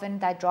 Very often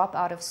they drop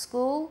out of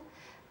school,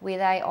 where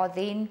they are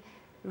then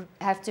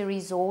have to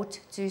resort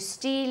to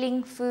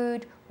stealing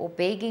food or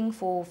begging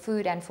for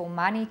food and for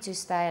money to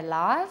stay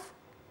alive.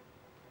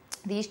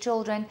 These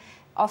children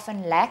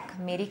often lack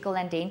medical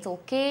and dental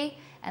care,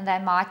 and they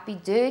might be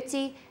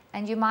dirty,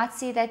 and you might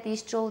see that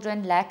these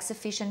children lack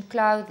sufficient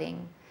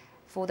clothing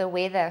for the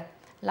weather.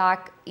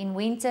 Like in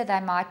winter, they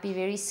might be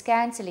very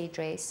scantily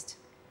dressed.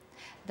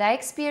 They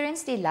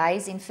experience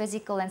delays in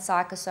physical and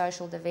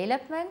psychosocial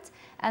development,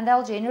 and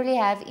they'll generally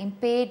have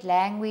impaired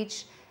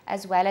language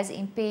as well as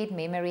impaired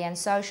memory and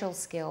social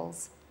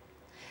skills.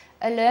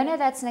 A learner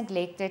that's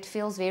neglected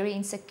feels very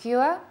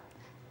insecure,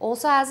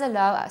 also has a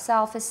low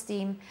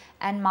self-esteem,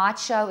 and might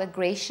show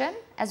aggression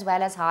as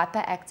well as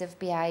hyperactive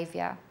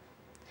behavior.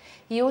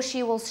 He or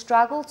she will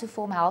struggle to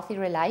form healthy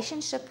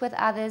relationships with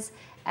others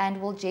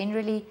and will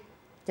generally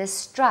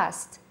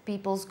distrust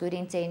people's good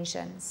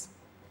intentions.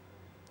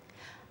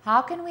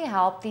 How can we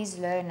help these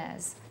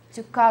learners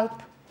to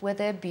cope with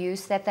the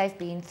abuse that they've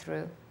been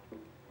through?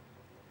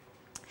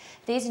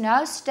 There's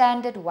no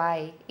standard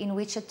way in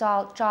which a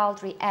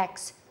child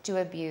reacts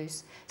to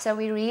abuse. So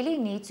we really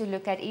need to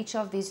look at each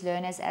of these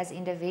learners as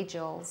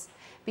individuals,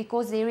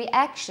 because their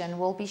reaction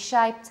will be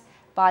shaped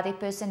by their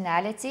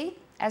personality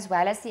as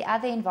well as the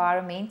other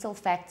environmental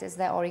factors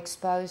they are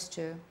exposed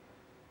to.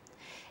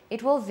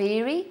 It will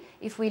vary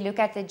if we look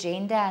at the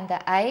gender and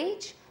the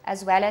age,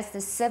 as well as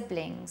the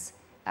siblings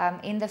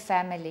in the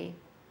family.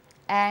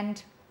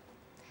 And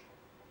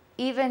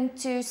even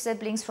two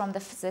siblings from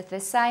the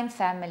same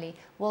family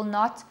will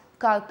not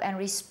cope and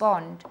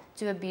respond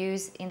to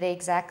abuse in the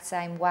exact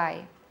same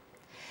way.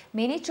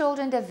 Many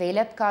children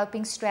develop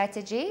coping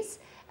strategies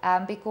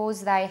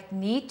because they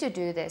need to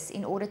do this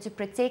in order to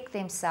protect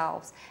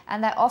themselves,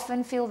 and they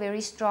often feel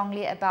very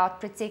strongly about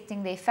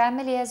protecting their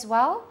family as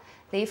well.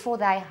 Therefore,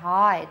 they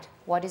hide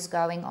what is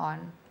going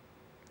on.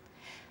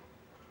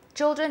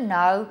 Children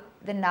know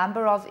the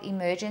number of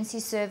emergency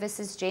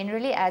services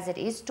generally, as it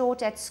is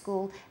taught at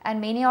school,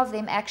 and many of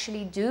them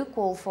actually do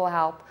call for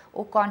help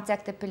or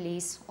contact the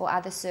police or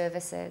other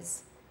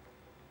services.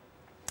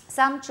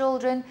 Some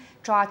children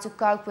try to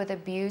cope with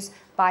abuse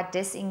by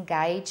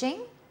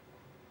disengaging.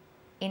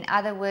 In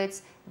other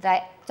words,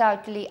 they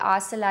totally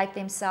isolate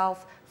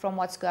themselves from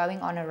what's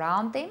going on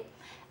around them,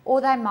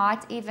 or they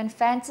might even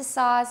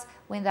fantasize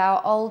when they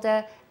are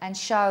older and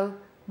show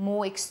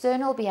more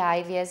external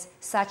behaviors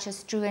such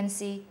as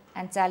truancy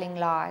and telling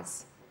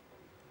lies.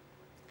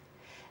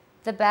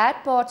 The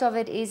bad part of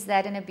it is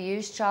that an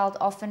abused child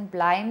often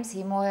blames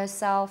him or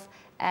herself,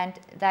 and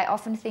they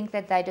often think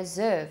that they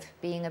deserve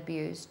being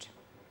abused.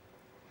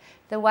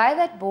 The way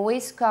that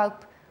boys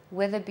cope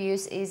with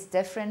abuse is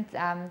different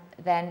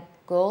than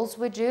girls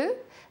would do.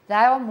 They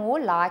are more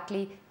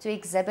likely to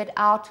exhibit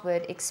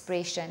outward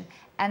expression,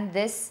 and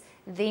this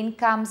then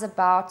comes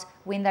about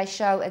when they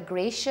show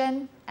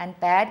aggression and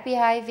bad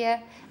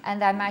behavior,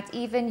 and they might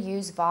even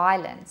use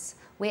violence,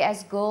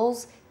 whereas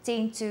girls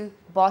tend to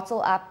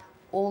bottle up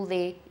all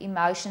their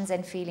emotions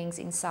and feelings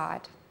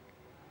inside.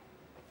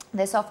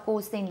 This, of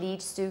course, then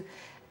leads to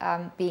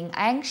being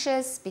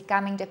anxious,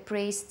 becoming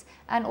depressed,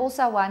 and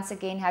also once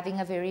again having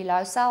a very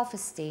low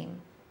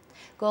self-esteem.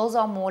 Girls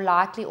are more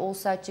likely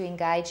also to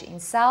engage in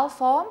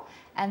self-harm,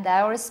 and they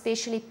are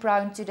especially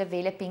prone to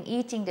developing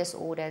eating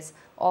disorders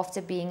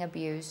after being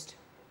abused.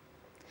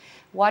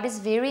 What is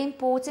very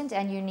important,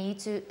 and you need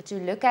to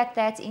look at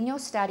that in your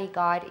study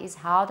guide, is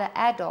how the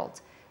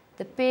adult,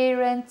 the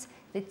parent,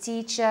 the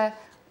teacher,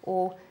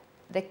 or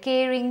the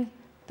caring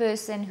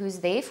person who's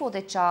there for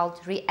the child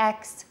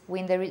reacts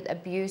when the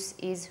abuse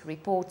is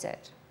reported.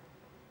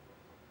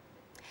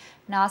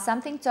 Now,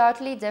 something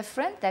totally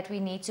different that we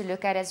need to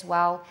look at as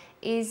well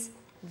is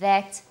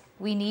that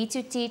we need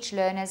to teach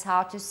learners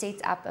how to set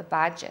up a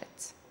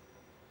budget.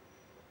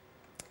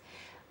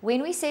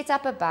 When we set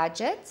up a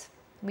budget,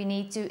 we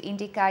need to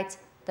indicate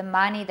the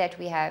money that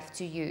we have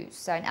to use.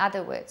 So in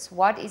other words,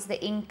 what is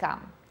the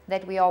income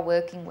that we are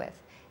working with?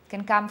 It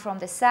can come from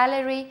the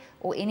salary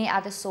or any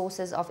other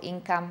sources of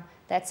income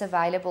that's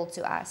available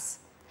to us.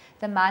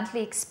 The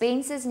monthly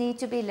expenses need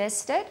to be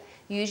listed.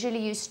 Usually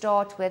you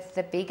start with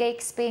the bigger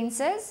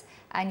expenses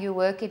and you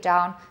work it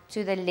down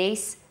to the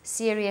less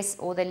serious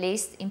or the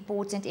less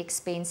important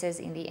expenses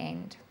in the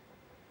end.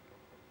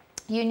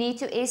 You need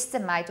to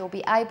estimate or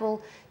be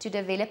able to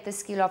develop the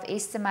skill of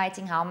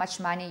estimating how much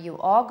money you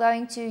are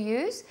going to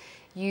use.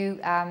 You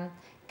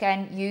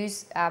can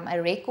use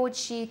a record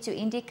sheet to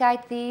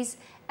indicate these,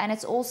 and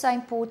it's also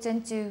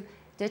important to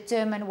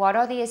determine what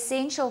are the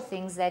essential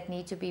things that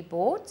need to be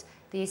bought,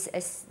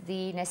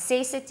 the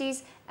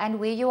necessities, and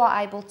where you are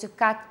able to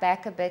cut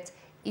back a bit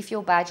if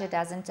your budget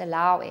doesn't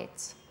allow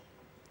it.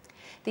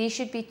 There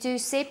should be two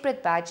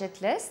separate budget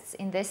lists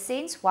in this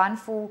sense, one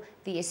for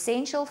the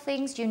essential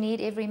things you need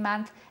every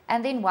month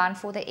and then one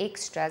for the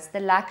extras, the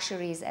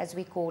luxuries as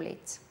we call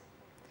it.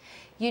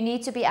 You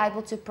need to be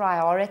able to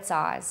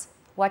prioritize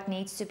what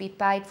needs to be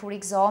paid. For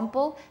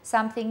example,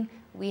 something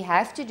we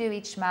have to do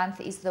each month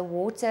is the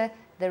water,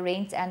 the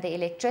rent and the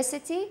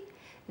electricity.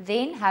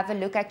 Then have a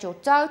look at your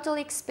total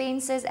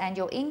expenses and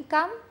your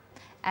income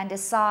and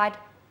decide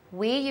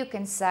where you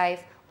can save,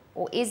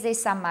 or is there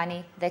some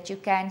money that you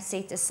can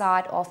set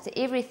aside after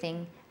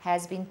everything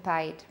has been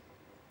paid.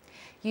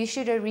 You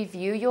should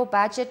review your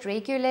budget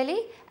regularly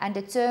and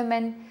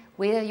determine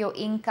whether your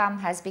income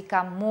has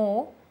become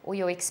more or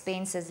your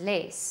expenses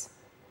less.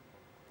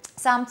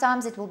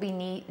 Sometimes it will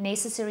be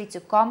necessary to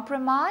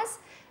compromise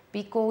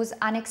because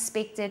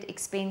unexpected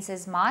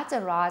expenses might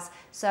arise,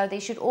 so there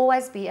should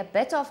always be a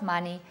bit of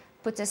money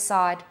put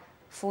aside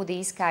for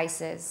these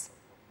cases.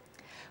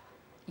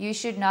 You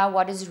should know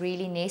what is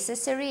really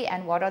necessary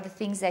and what are the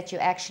things that you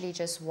actually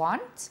just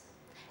want.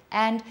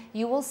 And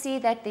you will see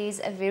that there's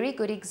a very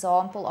good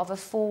example of a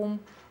form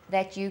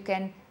that you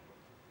can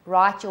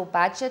write your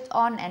budget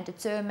on and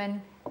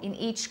determine in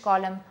each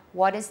column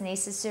what is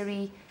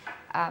necessary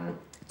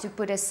to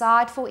put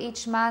aside for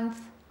each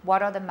month,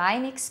 what are the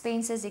main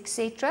expenses,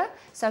 etc.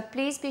 So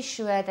please be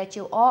sure that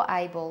you are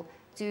able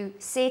to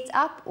set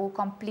up or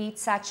complete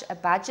such a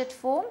budget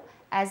form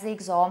as the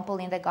example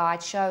in the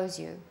guide shows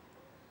you.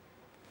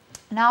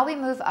 Now we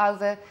move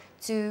over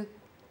to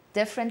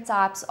different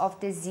types of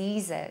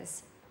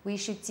diseases we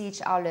should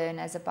teach our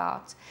learners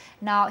about.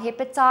 Now,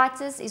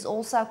 hepatitis is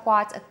also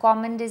quite a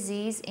common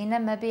disease in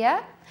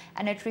Namibia,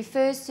 and it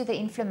refers to the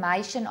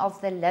inflammation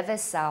of the liver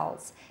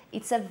cells.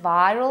 It's a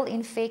viral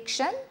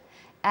infection,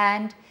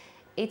 and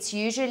it's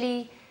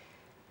usually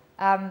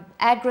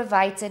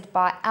aggravated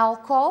by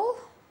alcohol,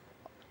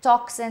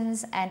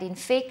 toxins and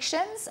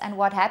infections, and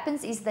what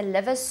happens is the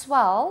liver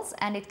swells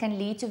and it can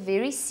lead to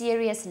very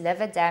serious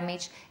liver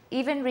damage,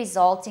 even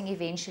resulting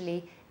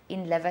eventually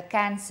in liver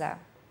cancer.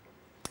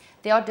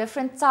 There are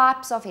different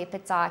types of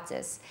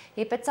hepatitis.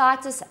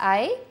 Hepatitis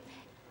A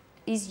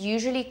is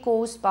usually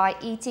caused by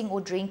eating or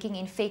drinking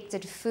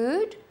infected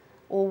food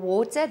or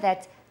water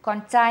that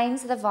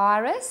contains the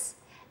virus,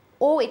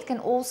 or it can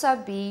also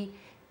be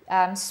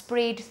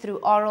spread through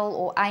oral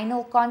or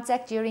anal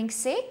contact during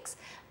sex.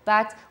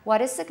 But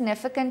what is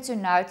significant to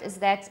note is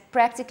that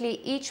practically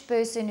each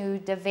person who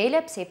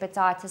develops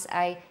hepatitis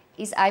A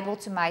is able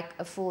to make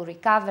a full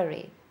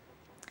recovery.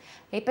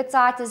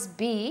 Hepatitis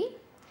B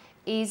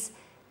is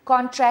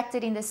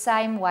contracted in the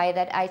same way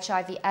that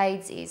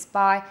HIV/AIDS is,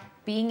 by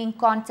being in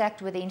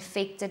contact with the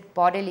infected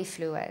bodily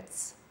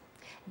fluids.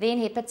 Then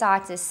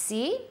hepatitis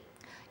C,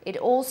 it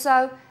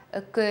also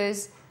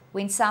occurs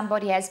when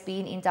somebody has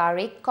been in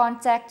direct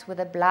contact with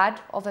the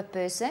blood of a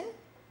person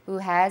who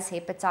has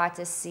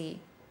hepatitis C.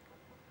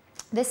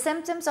 The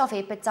symptoms of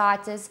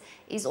hepatitis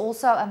is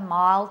also a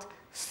mild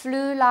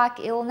flu-like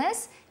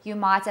illness. You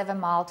might have a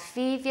mild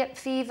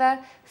fever,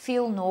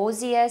 feel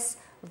nauseous,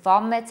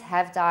 vomit,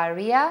 have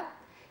diarrhea.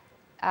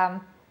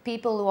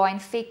 People who are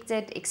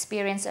infected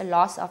experience a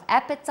loss of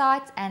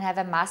appetite and have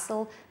a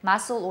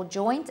muscle or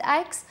joint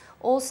aches.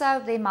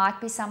 Also, there might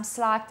be some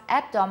slight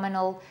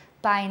abdominal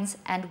pains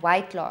and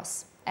weight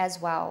loss as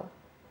well.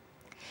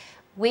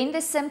 When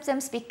the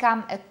symptoms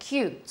become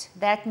acute,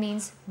 that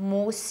means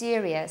more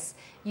serious,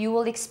 you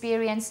will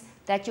experience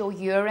that your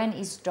urine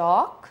is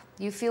dark,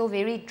 you feel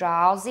very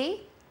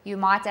drowsy, you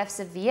might have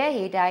severe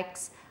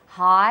headaches,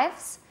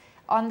 hives,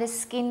 on the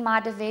skin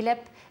might develop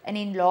an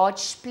enlarged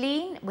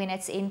spleen. When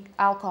it's in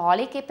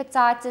alcoholic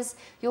hepatitis,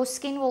 your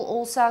skin will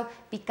also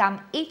become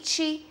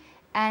itchy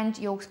and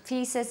your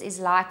feces is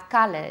light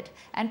colored.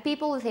 And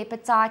people with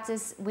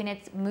hepatitis, when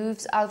it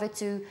moves over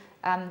to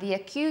the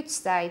acute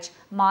stage,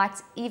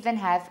 might even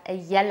have a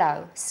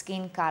yellow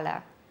skin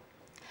color.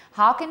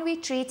 How can we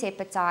treat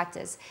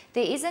hepatitis?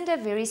 There isn't a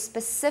very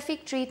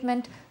specific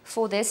treatment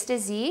for this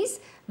disease.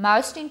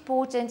 Most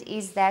important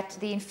is that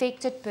the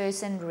infected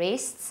person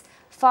rests,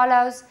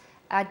 follows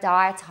a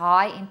diet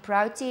high in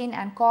protein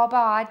and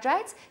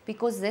carbohydrates,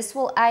 because this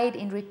will aid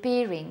in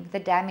repairing the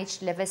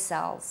damaged liver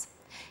cells.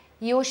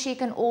 He or she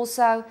can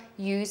also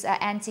use an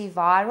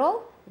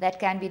antiviral that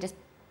can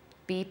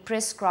be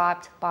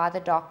prescribed by the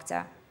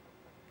doctor.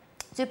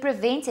 To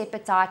prevent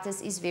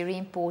hepatitis is very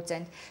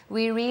important.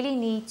 We really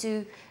need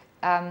to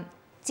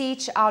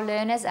teach our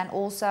learners and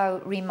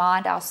also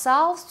remind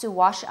ourselves to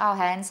wash our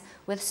hands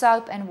with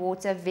soap and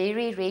water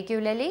very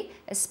regularly,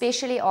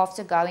 especially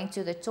after going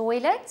to the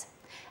toilet.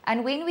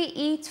 And when we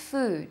eat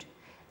food,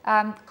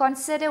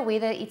 consider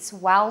whether it's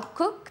well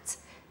cooked.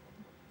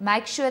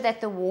 Make sure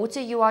that the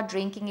water you are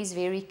drinking is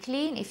very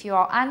clean. If you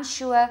are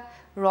unsure,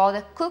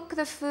 rather cook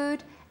the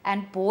food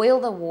and boil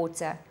the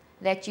water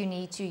that you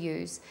need to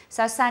use.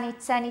 So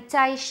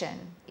sanitation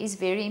is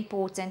very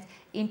important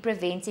in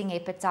preventing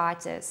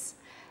hepatitis.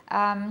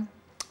 And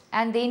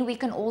then we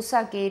can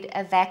also get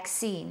a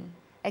vaccine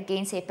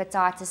against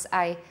hepatitis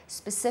A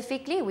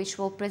specifically, which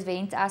will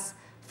prevent us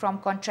from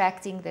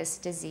contracting this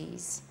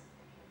disease.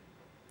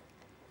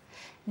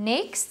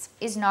 Next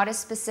is not a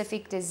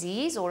specific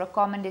disease or a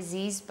common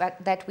disease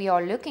that we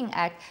are looking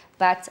at,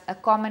 but a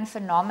common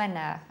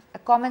phenomena, a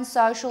common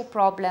social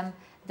problem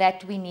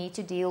that we need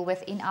to deal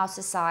with in our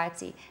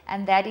society,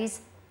 and that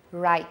is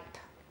rape.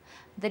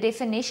 The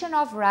definition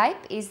of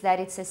rape is that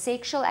it's a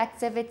sexual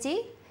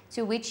activity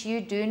to which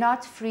you do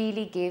not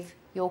freely give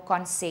your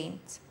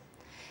consent.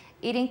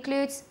 It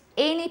includes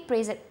any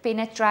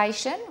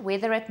penetration,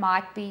 whether it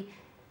might be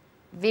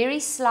very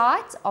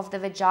slight of the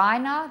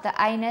vagina, the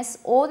anus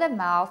or the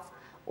mouth,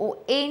 or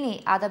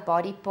any other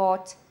body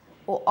part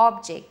or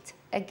object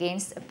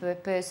against a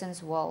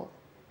person's will.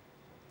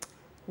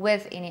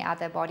 With any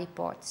other body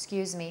part,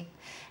 excuse me.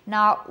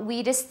 Now,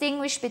 we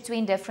distinguish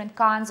between different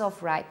kinds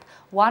of rape.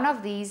 One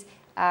of these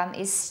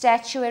is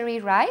statutory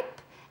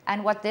rape,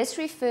 and what this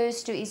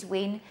refers to is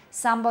when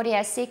somebody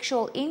has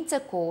sexual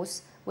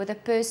intercourse with a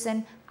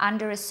person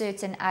under a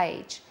certain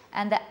age.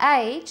 And the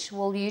age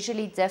will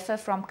usually differ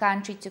from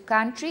country to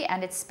country,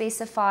 and it's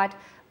specified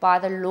by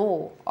the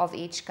law of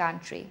each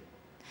country.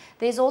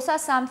 There's also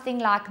something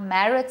like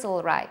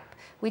marital rape,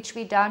 which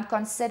we don't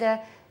consider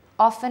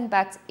often,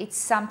 but it's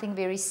something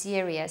very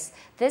serious.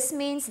 This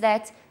means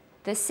that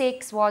the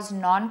sex was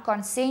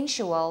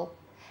non-consensual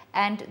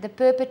and the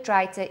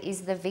perpetrator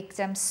is the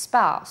victim's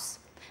spouse.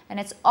 And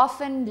it's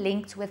often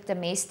linked with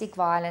domestic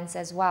violence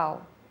as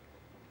well.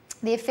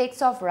 The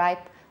effects of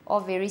rape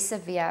are very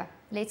severe.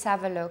 Let's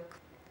have a look.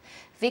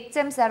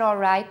 Victims that are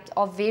raped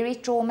are very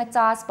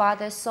traumatized by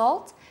the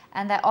assault,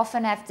 and they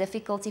often have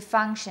difficulty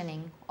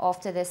functioning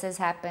after this has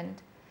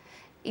happened.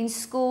 In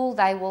school,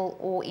 they will,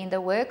 or in the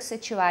work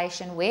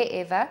situation,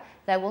 wherever,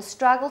 they will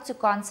struggle to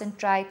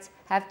concentrate,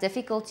 have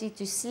difficulty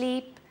to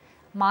sleep,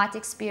 might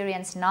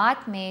experience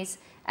nightmares,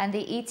 and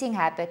their eating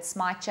habits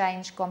might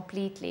change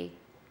completely.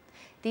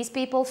 These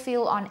people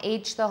feel on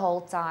edge the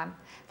whole time.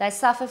 They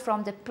suffer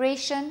from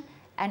depression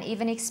and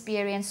even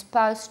experience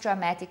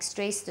post-traumatic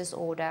stress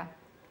disorder.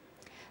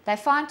 They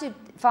find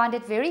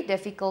it very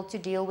difficult to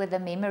deal with the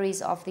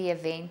memories of the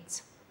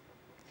event.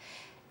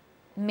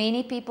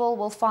 Many people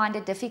will find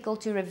it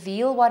difficult to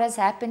reveal what has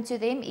happened to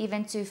them,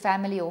 even to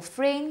family or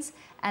friends,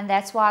 and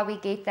that's why we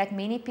get that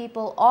many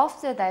people,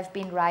 after they've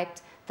been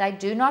raped, they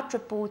do not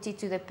report it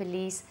to the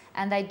police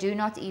and they do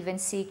not even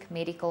seek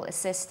medical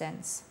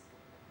assistance.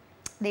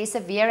 There's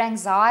severe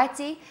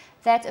anxiety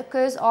that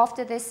occurs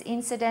after this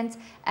incident,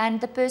 and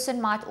the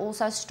person might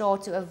also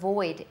start to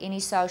avoid any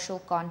social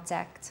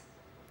contact.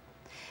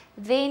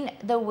 Then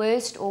the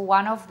worst, or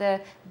one of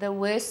the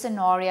worst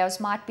scenarios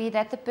might be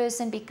that the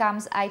person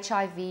becomes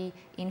HIV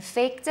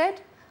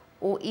infected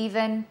or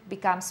even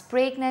becomes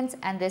pregnant,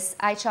 and this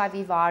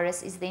HIV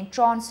virus is then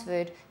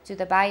transferred to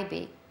the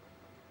baby.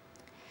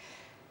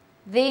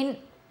 Then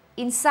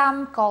in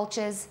some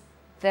cultures,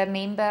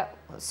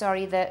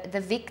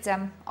 the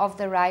victim of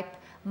the rape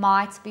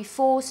might be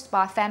forced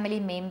by family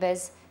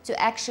members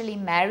to actually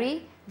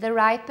marry the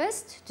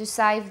rapist to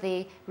save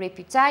their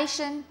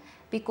reputation,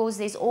 because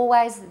there's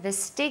always the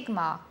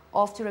stigma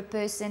after a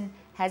person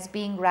has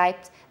been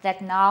raped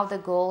that now the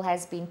girl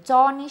has been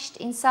tarnished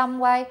in some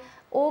way,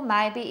 or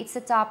maybe it's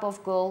a type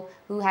of girl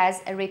who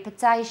has a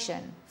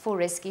reputation for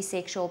risky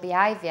sexual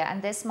behavior,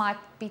 and this might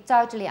be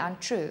totally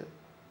untrue.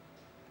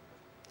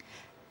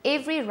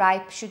 Every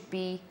rape should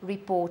be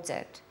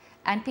reported,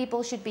 and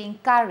people should be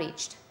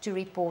encouraged to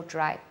report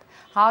rape.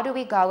 How do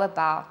we go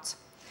about?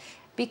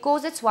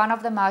 Because it's one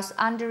of the most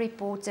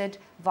underreported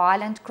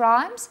violent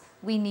crimes,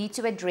 we need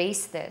to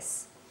address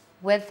this.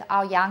 with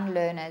our young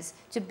learners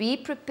to be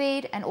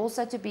prepared and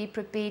also to be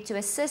prepared to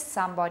assist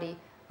somebody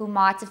who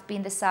might have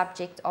been the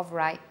subject of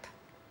rape.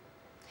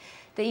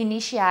 The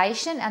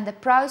initiation and the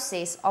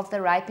process of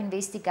the rape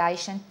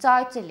investigation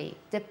totally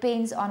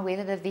depends on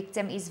whether the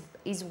victim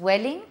is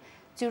willing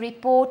to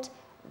report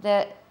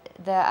the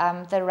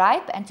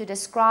rape and to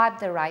describe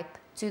the rape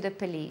to the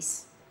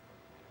police.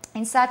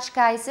 In such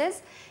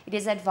cases, it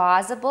is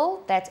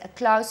advisable that a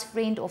close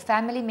friend or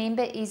family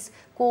member is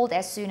called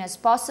as soon as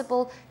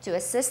possible to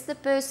assist the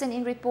person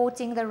in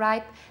reporting the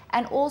rape,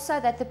 and also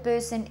that the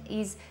person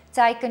is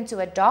taken to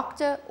a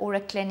doctor or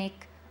a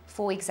clinic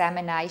for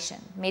examination,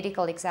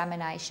 medical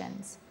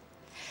examinations.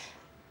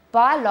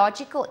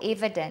 Biological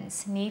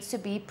evidence needs to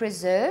be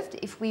preserved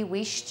if we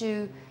wish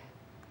to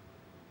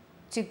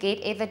get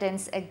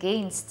evidence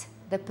against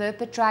the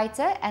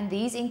perpetrator, and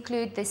these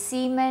include the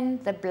semen,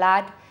 the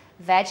blood,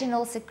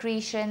 vaginal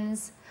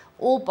secretions,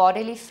 all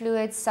bodily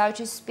fluids, so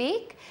to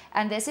speak,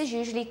 and this is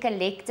usually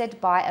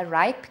collected by a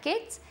rape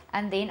kit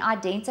and then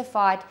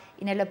identified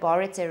in a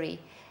laboratory,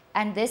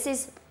 and this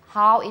is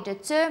how it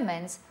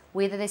determines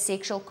whether the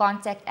sexual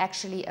contact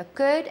actually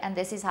occurred, and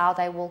this is how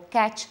they will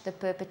catch the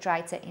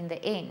perpetrator in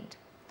the end.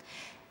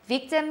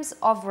 Victims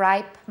of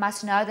rape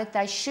must know that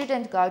they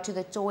shouldn't go to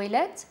the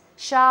toilet,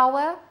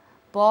 shower,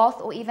 bath,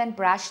 or even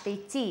brush their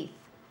teeth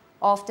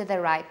after the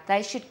rape.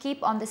 They should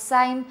keep on the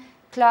same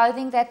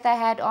clothing that they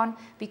had on,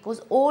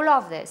 because all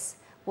of this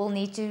will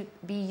need to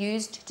be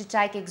used to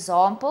take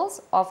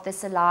examples of the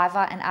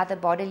saliva and other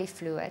bodily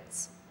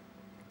fluids.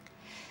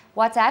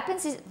 What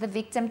happens is the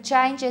victim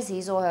changes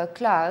his or her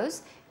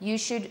clothes. You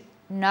should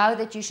know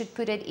that you should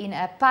put it in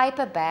a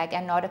paper bag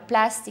and not a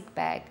plastic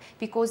bag,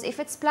 because if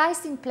it's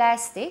placed in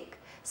plastic,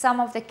 some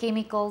of the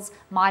chemicals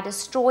might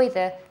destroy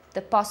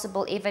the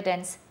possible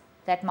evidence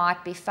that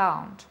might be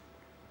found.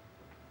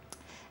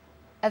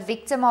 A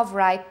victim of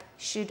rape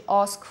should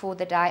ask for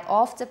the day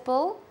after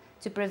pill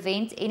to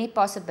prevent any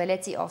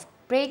possibility of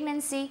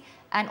pregnancy,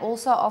 and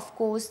also, of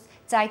course,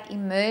 take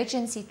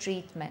emergency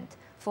treatment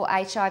for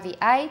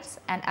HIV/AIDS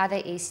and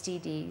other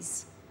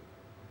STDs.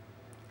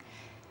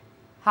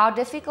 How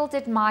difficult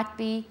it might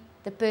be,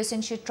 the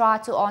person should try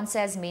to answer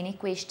as many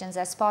questions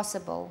as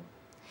possible.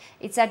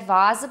 It's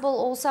advisable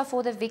also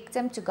for the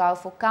victim to go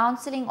for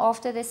counseling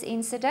after this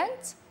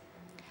incident,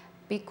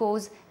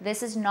 because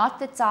this is not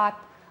the type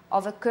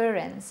of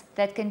occurrence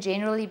that can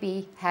generally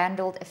be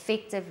handled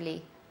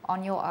effectively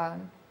on your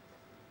own.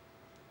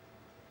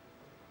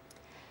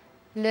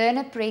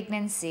 Learner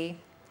pregnancy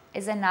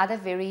is another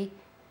very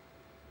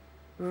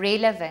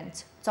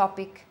relevant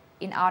topic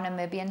in our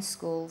Namibian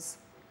schools.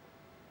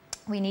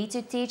 We need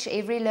to teach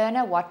every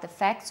learner what the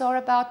facts are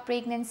about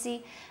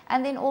pregnancy,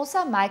 and then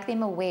also make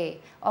them aware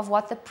of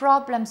what the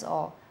problems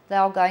are they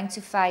are going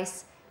to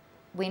face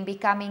when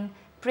becoming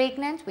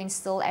pregnant when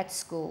still at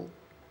school.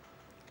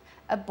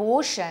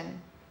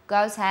 Abortion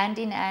goes hand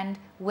in hand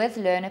with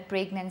learner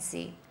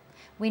pregnancy.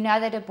 We know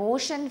that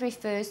abortion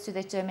refers to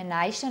the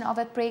termination of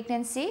a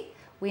pregnancy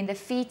when the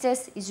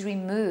fetus is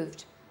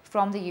removed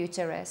from the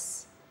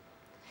uterus.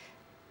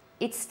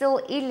 It's still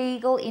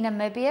illegal in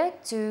Namibia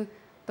to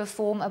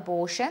perform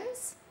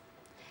abortions,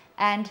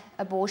 and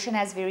abortion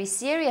has very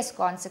serious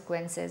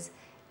consequences,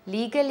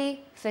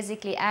 legally,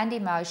 physically, and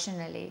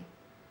emotionally.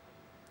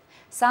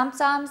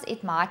 Sometimes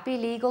it might be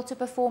legal to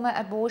perform an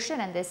abortion,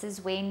 and this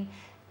is when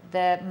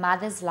the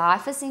mother's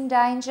life is in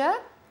danger,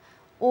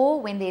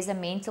 or when there's a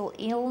mental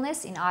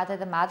illness in either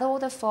the mother or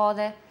the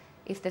father,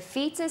 if the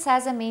fetus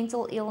has a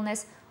mental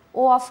illness,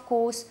 or of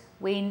course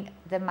when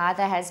the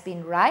mother has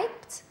been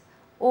raped,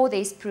 or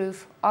there's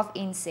proof of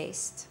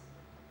incest.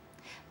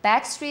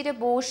 Backstreet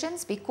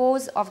abortions,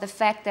 because of the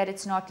fact that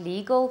it's not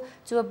legal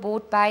to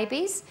abort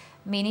babies,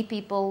 many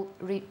people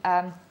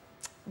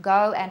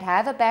go and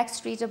have a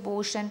backstreet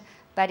abortion,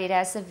 but it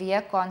has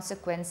severe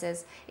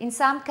consequences. In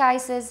some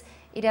cases,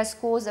 it has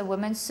caused a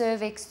woman's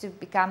cervix to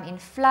become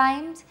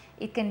inflamed.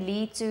 It can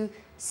lead to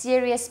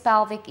serious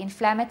pelvic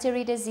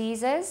inflammatory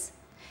diseases.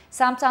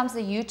 Sometimes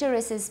the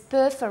uterus is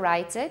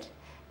perforated,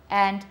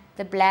 and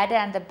the bladder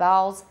and the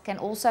bowels can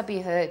also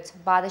be hurt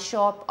by the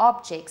sharp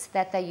objects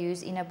that they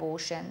use in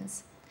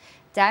abortions.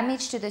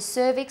 Damage to the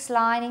cervix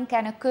lining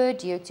can occur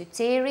due to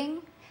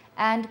tearing,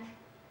 and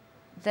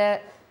the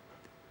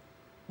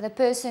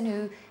person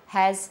who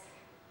has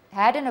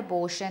had an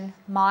abortion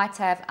might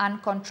have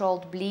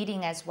uncontrolled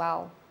bleeding as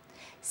well.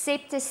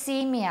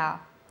 Septicemia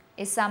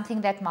is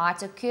something that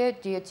might occur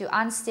due to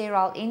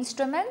unsterile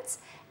instruments,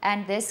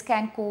 and this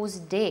can cause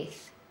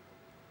death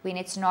when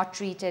it's not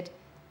treated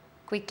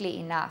quickly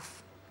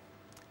enough,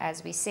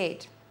 as we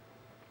said.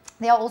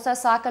 There are also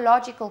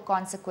psychological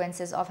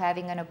consequences of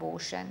having an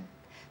abortion: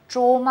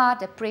 trauma,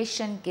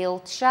 depression,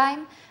 guilt,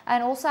 shame,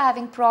 and also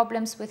having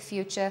problems with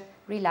future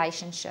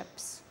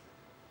relationships.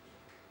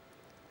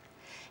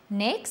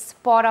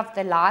 Next, part of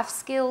the life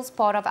skills,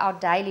 part of our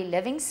daily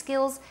living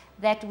skills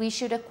that we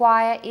should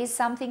acquire is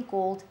something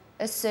called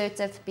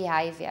assertive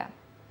behavior.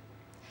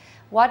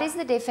 What is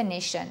the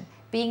definition?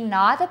 Being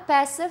neither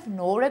passive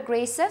nor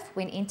aggressive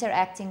when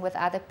interacting with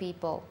other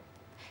people.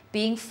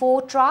 being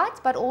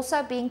forthright, but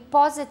also being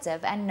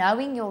positive and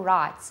knowing your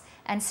rights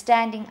and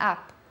standing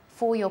up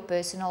for your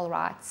personal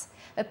rights.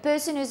 A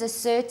person who's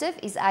assertive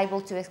is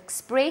able to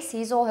express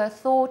his or her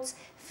thoughts,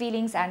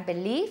 feelings and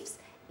beliefs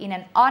in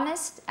an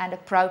honest and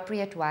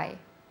appropriate way.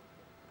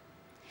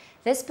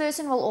 This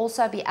person will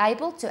also be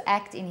able to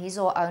act in his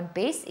or her own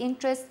best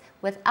interest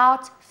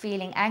without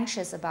feeling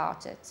anxious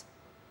about it.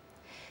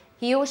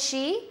 He or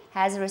she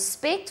has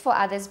respect for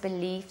others'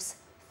 beliefs,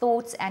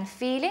 thoughts and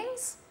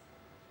feelings,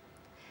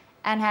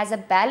 and has a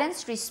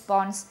balanced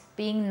response,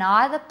 being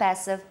neither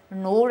passive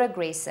nor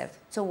aggressive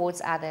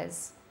towards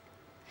others.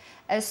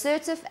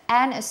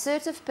 An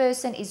assertive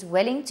person is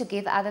willing to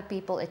give other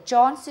people a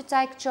chance to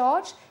take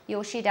charge. He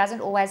or she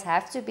doesn't always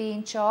have to be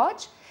in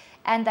charge,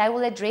 and they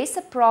will address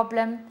a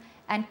problem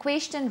and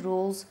question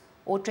rules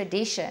or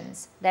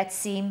traditions that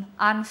seem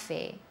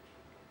unfair.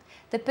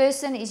 The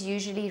person is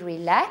usually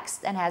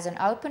relaxed and has an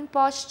open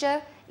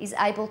posture, is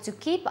able to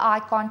keep eye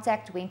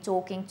contact when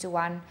talking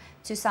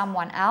to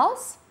someone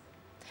else,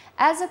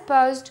 as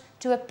opposed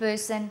to a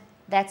person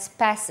that's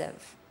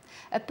passive.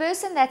 A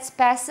person that's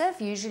passive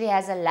usually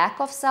has a lack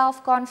of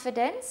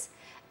self-confidence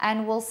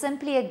and will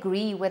simply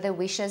agree with the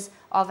wishes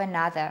of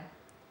another.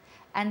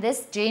 And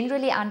this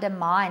generally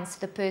undermines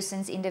the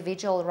person's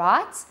individual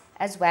rights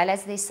as well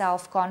as their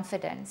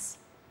self-confidence.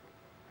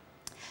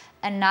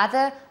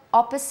 Another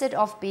opposite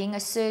of being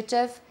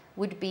assertive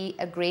would be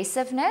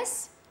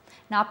aggressiveness.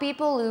 Now,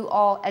 people who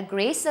are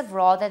aggressive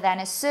rather than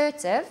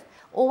assertive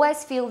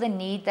always feel the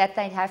need that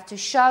they have to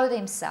show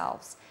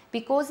themselves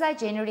because they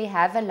generally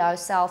have a low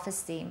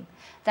self-esteem.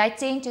 They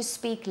tend to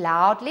speak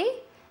loudly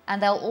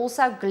and they'll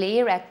also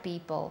glare at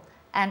people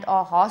and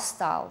are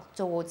hostile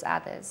towards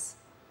others.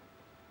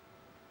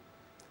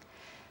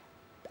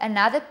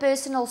 Another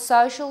personal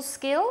social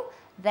skill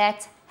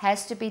that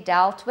has to be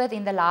dealt with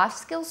in the life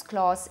skills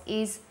class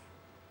is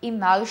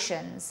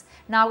emotions.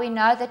 Now, we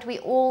know that we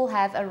all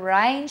have a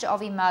range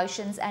of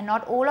emotions and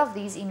not all of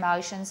these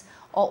emotions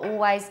are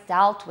always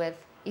dealt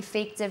with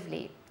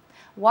effectively.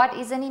 What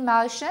is an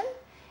emotion?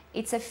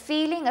 It's a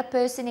feeling a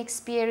person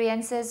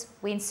experiences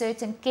when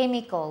certain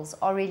chemicals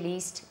are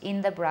released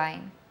in the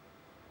brain.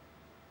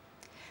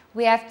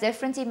 We have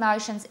different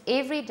emotions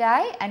every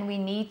day and we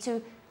need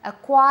to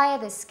acquire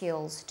the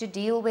skills to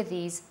deal with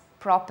these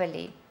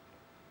properly.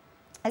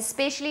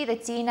 Especially the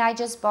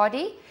teenager's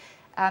body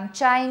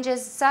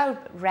changes so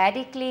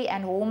radically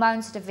and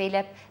hormones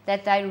develop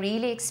that they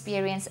really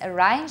experience a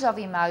range of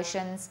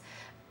emotions,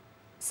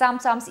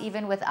 sometimes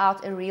even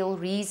without a real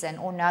reason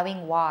or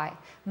knowing why.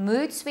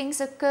 Mood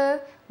swings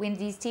occur when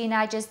these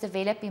teenagers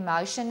develop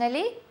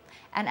emotionally,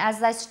 and as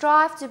they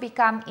strive to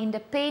become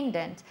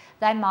independent,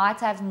 they might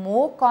have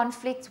more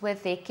conflict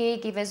with their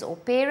caregivers or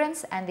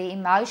parents, and their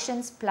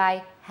emotions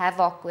play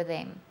havoc with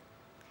them.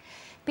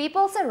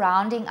 People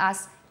surrounding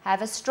us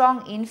have a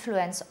strong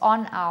influence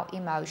on our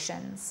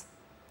emotions.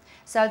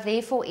 So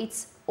therefore,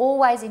 it's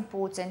always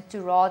important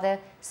to rather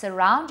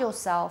surround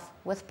yourself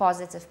with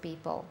positive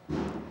people.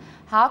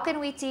 How can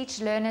we teach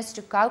learners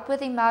to cope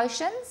with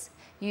emotions?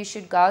 You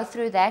should go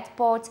through that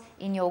part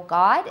in your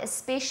guide,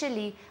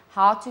 especially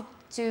how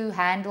to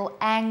handle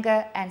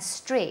anger and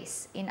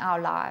stress in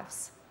our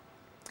lives.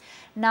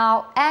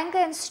 Now, anger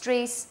and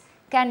stress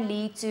can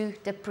lead to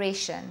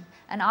depression,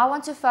 and I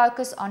want to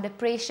focus on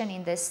depression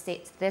in this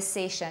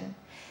session.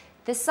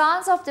 The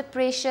signs of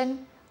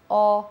depression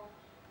are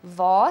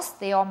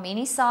vast. There are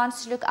many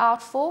signs to look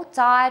out for: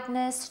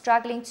 tiredness,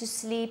 struggling to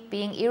sleep,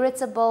 being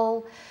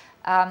irritable,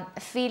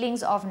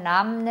 feelings of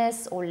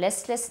numbness or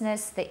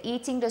listlessness, the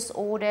eating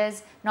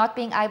disorders, not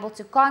being able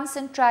to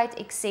concentrate,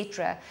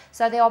 etc.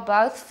 So there are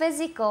both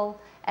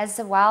physical as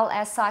well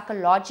as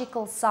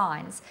psychological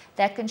signs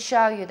that can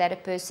show you that a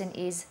person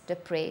is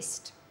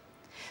depressed.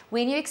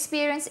 When you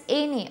experience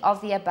any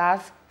of the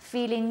above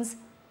feelings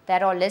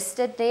that are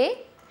listed there,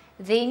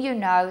 then you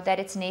know that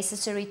it's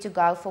necessary to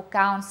go for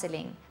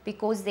counseling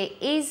because there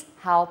is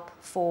help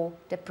for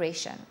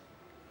depression.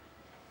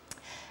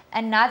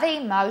 Another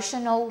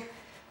emotional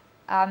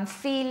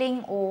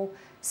feeling or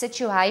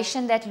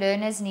situation that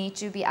learners need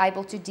to be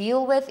able to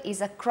deal with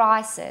is a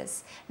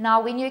crisis.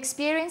 Now, when you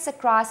experience a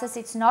crisis,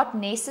 it's not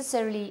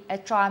necessarily a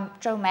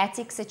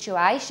traumatic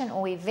situation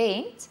or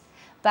event,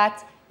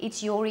 but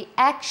it's your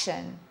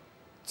reaction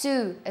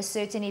to a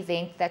certain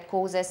event that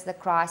causes the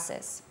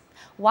crisis.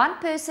 One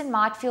person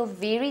might feel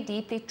very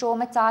deeply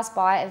traumatized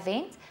by an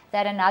event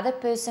that another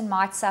person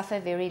might suffer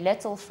very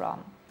little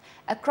from.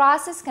 A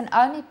crisis can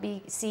only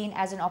be seen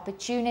as an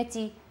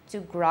opportunity to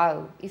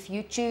grow if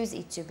you choose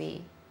it to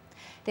be.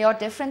 There are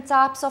different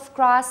types of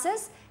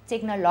crisis: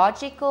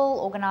 technological,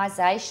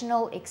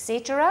 organizational,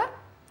 etc.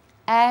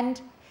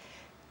 And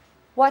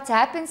what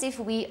happens if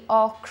we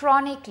are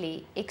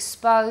chronically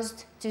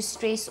exposed to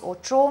stress or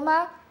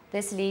trauma?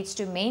 This leads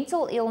to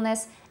mental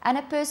illness, and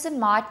a person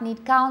might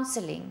need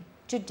counseling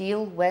to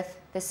deal with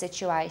the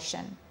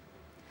situation.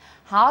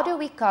 How do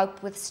we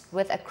cope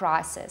with a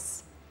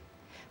crisis?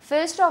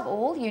 First of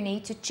all, you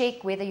need to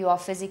check whether you are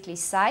physically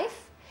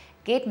safe.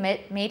 Get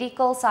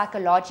medical,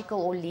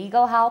 psychological or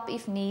legal help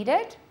if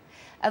needed.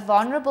 A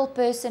vulnerable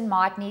person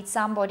might need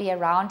somebody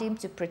around him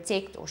to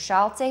protect or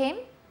shelter him.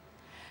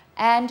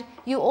 And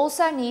you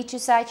also need to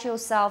say to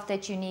yourself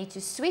that you need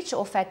to switch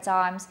off at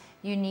times,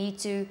 you need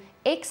to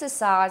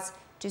exercise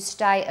to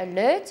stay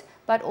alert,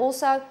 but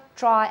also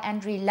try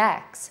and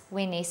relax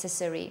when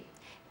necessary.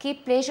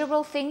 Keep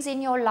pleasurable things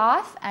in your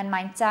life and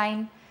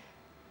maintain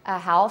a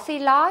healthy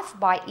life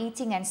by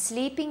eating and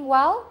sleeping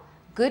well.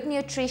 Good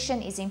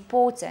nutrition is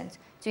important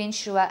to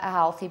ensure a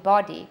healthy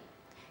body.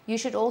 You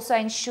should also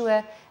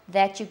ensure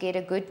that you get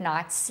a good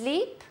night's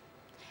sleep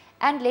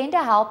and lend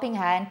a helping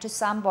hand to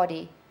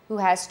somebody who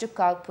has to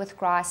cope with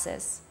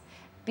crisis.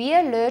 Be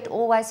alert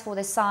always for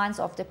the signs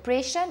of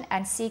depression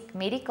and seek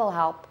medical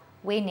help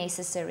where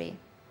necessary.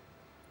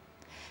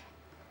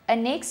 A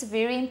next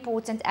very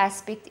important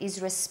aspect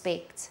is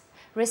respect.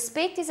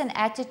 Respect is an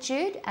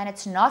attitude and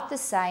it's not the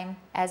same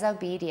as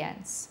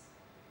obedience.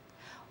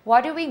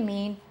 What do we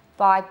mean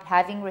by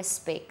having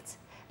respect?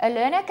 A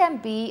learner can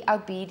be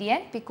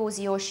obedient because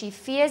he or she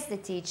fears the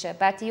teacher,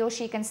 but he or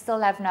she can still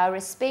have no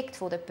respect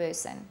for the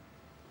person.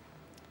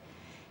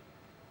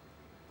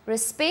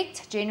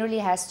 Respect generally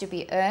has to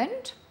be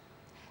earned.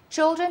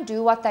 Children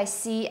do what they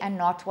see and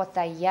not what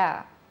they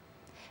hear.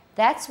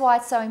 That's why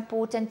it's so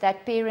important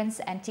that parents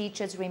and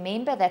teachers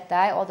remember that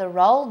they are the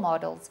role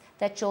models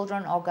that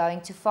children are going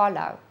to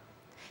follow.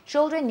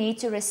 Children need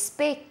to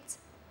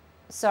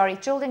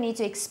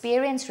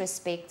experience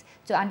respect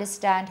to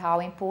understand how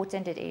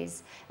important it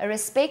is. A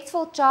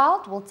respectful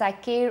child will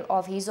take care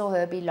of his or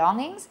her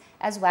belongings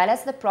as well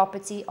as the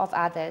property of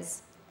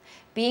others.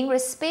 Being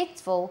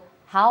respectful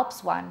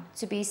helps one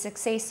to be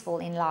successful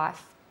in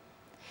life.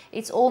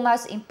 It's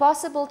almost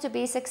impossible to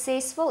be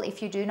successful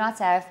if you do not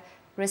have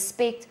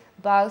respect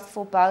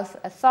for both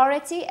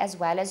authority as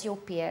well as your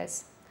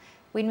peers.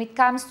 When it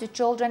comes to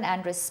children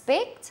and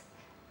respect,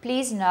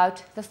 please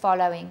note the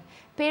following.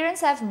 Parents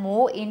have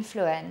more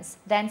influence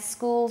than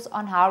schools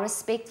on how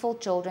respectful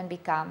children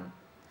become.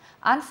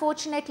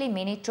 Unfortunately,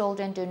 many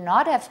children do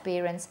not have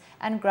parents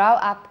and grow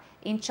up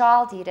in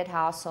child-headed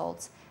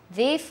households.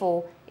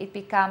 Therefore, it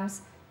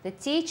becomes the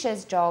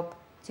teacher's job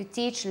to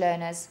teach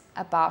learners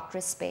about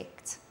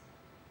respect.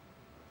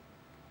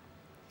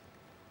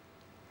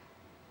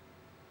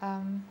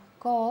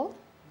 Carl?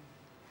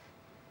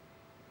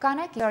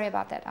 Sorry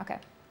about that. Okay.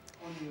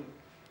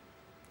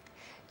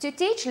 To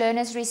teach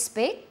learners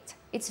respect,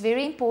 it's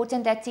very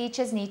important that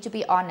teachers need to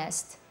be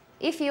honest.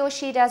 If he or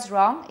she does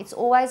wrong, it's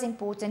always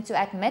important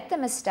to admit the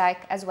mistake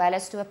as well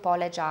as to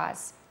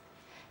apologize.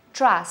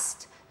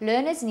 Trust.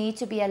 Learners need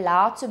to be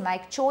allowed to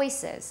make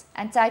choices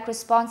and take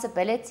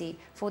responsibility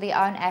for their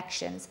own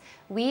actions.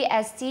 We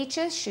as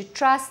teachers should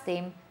trust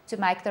them to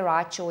make the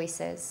right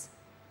choices.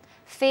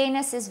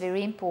 Fairness is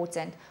very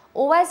important.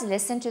 Always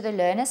listen to the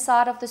learner's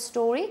side of the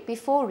story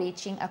before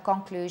reaching a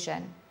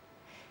conclusion.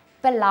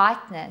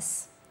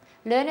 Politeness.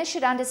 Learners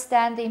should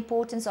understand the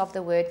importance of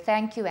the word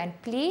thank you and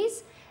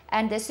please,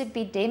 and this should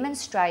be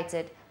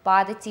demonstrated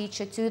by the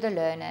teacher to the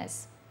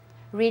learners.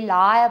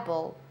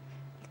 Reliable.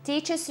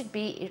 Teachers should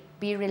be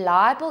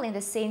reliable in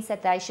the sense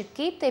that they should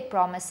keep their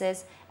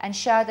promises and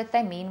show that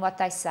they mean what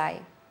they say.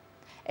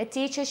 A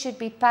teacher should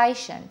be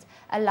patient,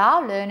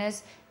 allow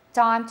learners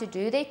time to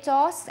do their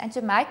tasks and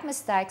to make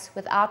mistakes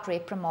without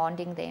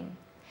reprimanding them.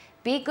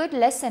 Be good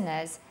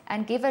listeners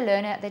and give a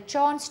learner the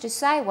chance to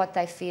say what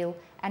they feel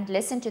and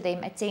listen to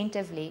them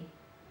attentively.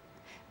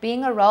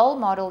 Being a role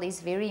model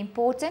is very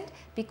important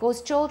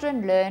because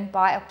children learn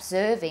by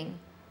observing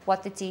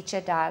what the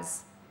teacher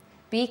does.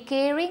 Be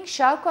caring,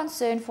 show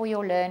concern for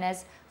your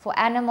learners, for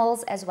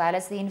animals as well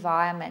as the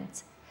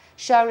environment.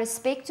 Show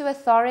respect to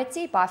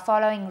authority by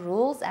following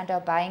rules and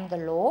obeying the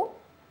law.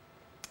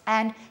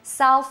 And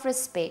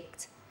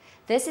self-respect.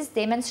 This is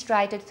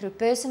demonstrated through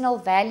personal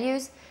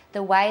values,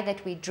 the way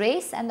that we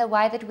dress and the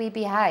way that we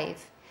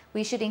behave.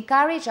 We should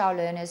encourage our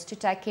learners to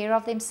take care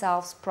of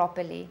themselves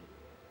properly.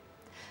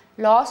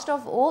 Last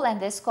of all,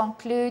 and this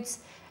concludes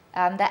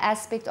the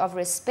aspect of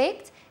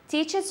respect,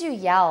 teachers who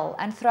yell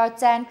and throw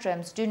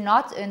tantrums do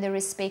not earn the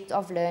respect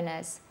of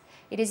learners.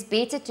 It is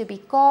better to be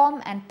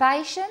calm and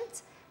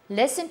patient,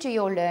 listen to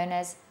your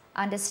learners,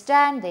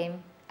 understand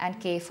them and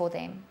care for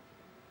them.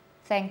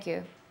 Thank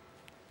you.